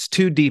never gets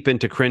too deep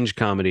into cringe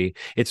comedy.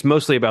 It's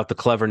mostly about the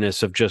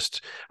cleverness of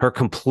just her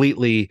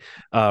completely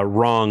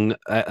wrong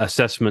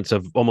assessments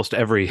of almost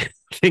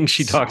everything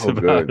she talks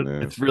about. Good,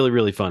 it's really,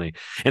 really funny.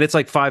 And it's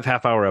like 5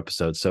 half-hour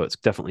episodes, so it's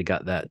definitely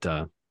got that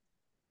now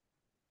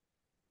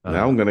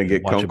I'm gonna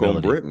get Kunk on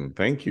Britain.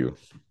 Thank you.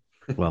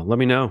 Well, let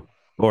me know,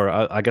 or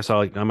I guess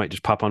I might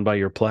just pop on by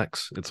your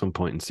Plex at some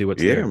point and see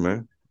what's there. Yeah,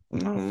 man,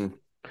 I'm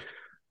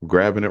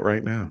grabbing it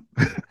right now.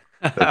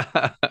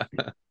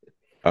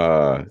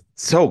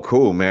 So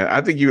cool, man.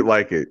 I think you'd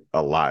like it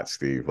a lot,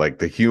 Steve. Like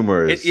the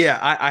humor is.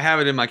 I have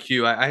it in my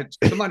queue. I had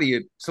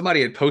somebody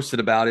had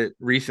posted about it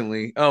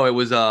recently. Oh, it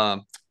was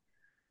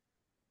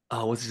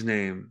what's his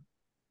name?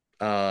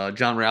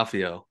 John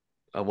Ralphio.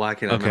 Why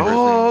can't I remember his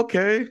name?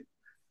 Okay.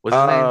 What's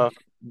his name?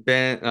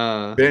 Ben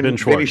Benny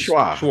Schwartz.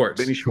 Schwartz. Schwartz.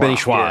 Benny Benny Schwartz. Schwartz. Benny Schwartz. Benny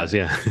Schwartz,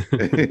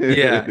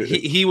 yeah. Yeah,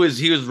 he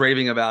was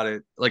raving about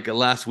it like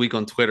last week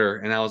on Twitter,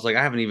 and I was like,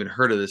 I haven't even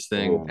heard of this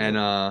thing. And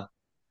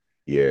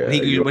yeah,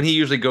 when he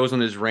usually goes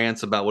on his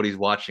rants about what he's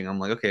watching, I'm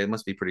like, okay, it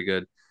must be pretty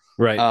good.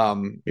 Right.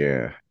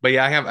 Yeah. But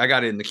yeah, I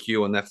got it in the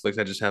queue on Netflix.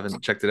 I just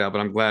haven't checked it out, but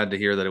I'm glad to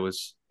hear that it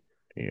was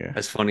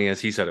as funny as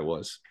he said it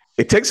was.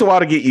 It takes a while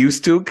to get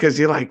used to because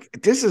you're like,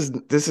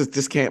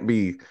 this can't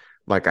be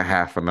like a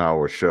half an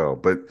hour show.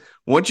 But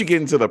once you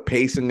get into the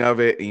pacing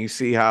of it and you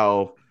see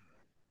how,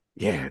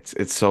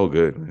 it's so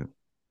good, man.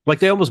 Like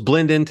they almost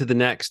blend into the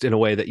next in a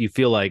way that you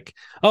feel like,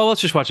 oh,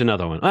 let's just watch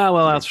another one. Oh,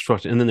 well, let's just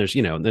watch it. And then there's,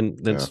 then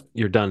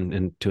you're done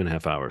in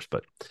 2.5 hours.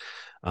 But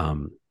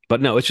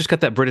no, it's just got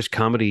that British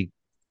comedy.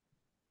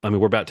 I mean,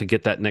 we're about to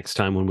get that next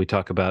time when we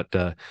talk about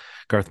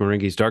Garth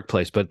Marenghi's Dark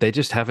Place, but they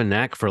just have a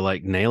knack for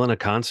like nailing a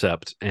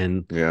concept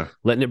and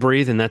letting it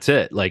breathe, and that's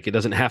it. Like it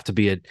doesn't have to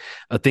be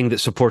a thing that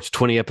supports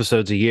 20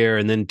 episodes a year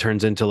and then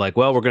turns into like,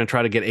 well, we're going to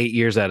try to get 8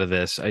 years out of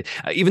this.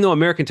 Even though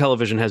American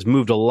television has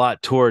moved a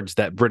lot towards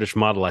that British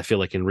model, I feel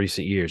like in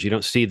recent years, you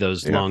don't see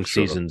those long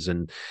seasons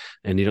and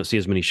you don't see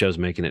as many shows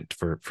making it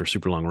for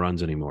super long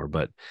runs anymore.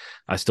 But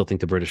I still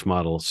think the British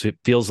model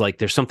feels like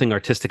there's something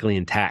artistically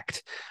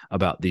intact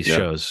about these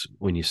shows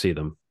when you see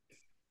them.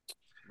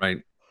 Right.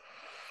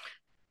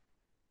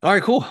 All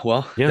right, cool.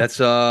 Well, that's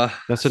an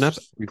episode.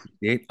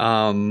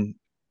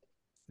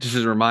 Just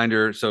as a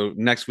reminder, so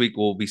next week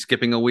we'll be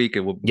skipping a week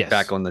and we'll be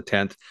back on the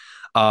 10th.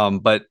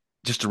 But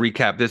just to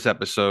recap this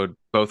episode,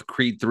 both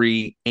Creed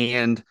 3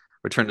 and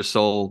Return to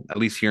Seoul, at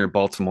least here in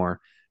Baltimore,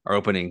 are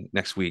opening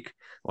next week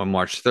on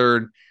March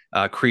 3rd.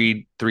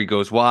 Creed 3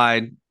 goes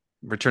wide.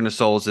 Return to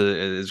Seoul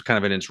is kind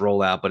of in its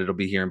rollout, but it'll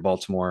be here in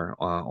Baltimore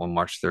on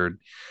March 3rd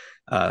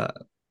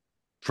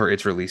for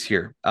its release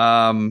here.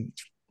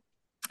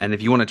 And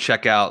if you want to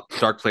check out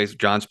Dark Place,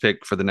 John's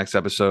pick for the next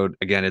episode,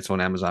 again, it's on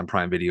Amazon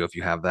Prime Video if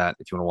you have that,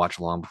 if you want to watch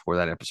along before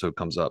that episode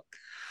comes up.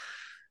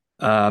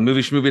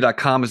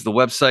 Movieshmovie.com is the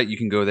website. You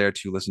can go there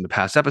to listen to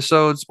past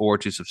episodes or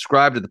to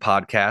subscribe to the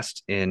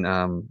podcast in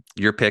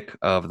your pick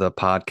of the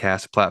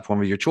podcast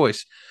platform of your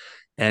choice.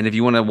 And if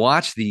you want to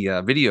watch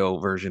the video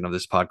version of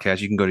this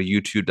podcast, you can go to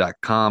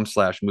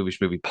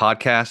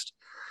youtube.com/movieshmoviepodcast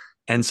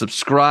and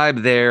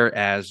subscribe there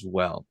as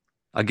well.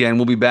 Again,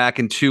 we'll be back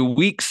in 2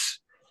 weeks.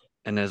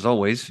 And as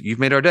always, you've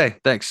made our day.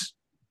 Thanks.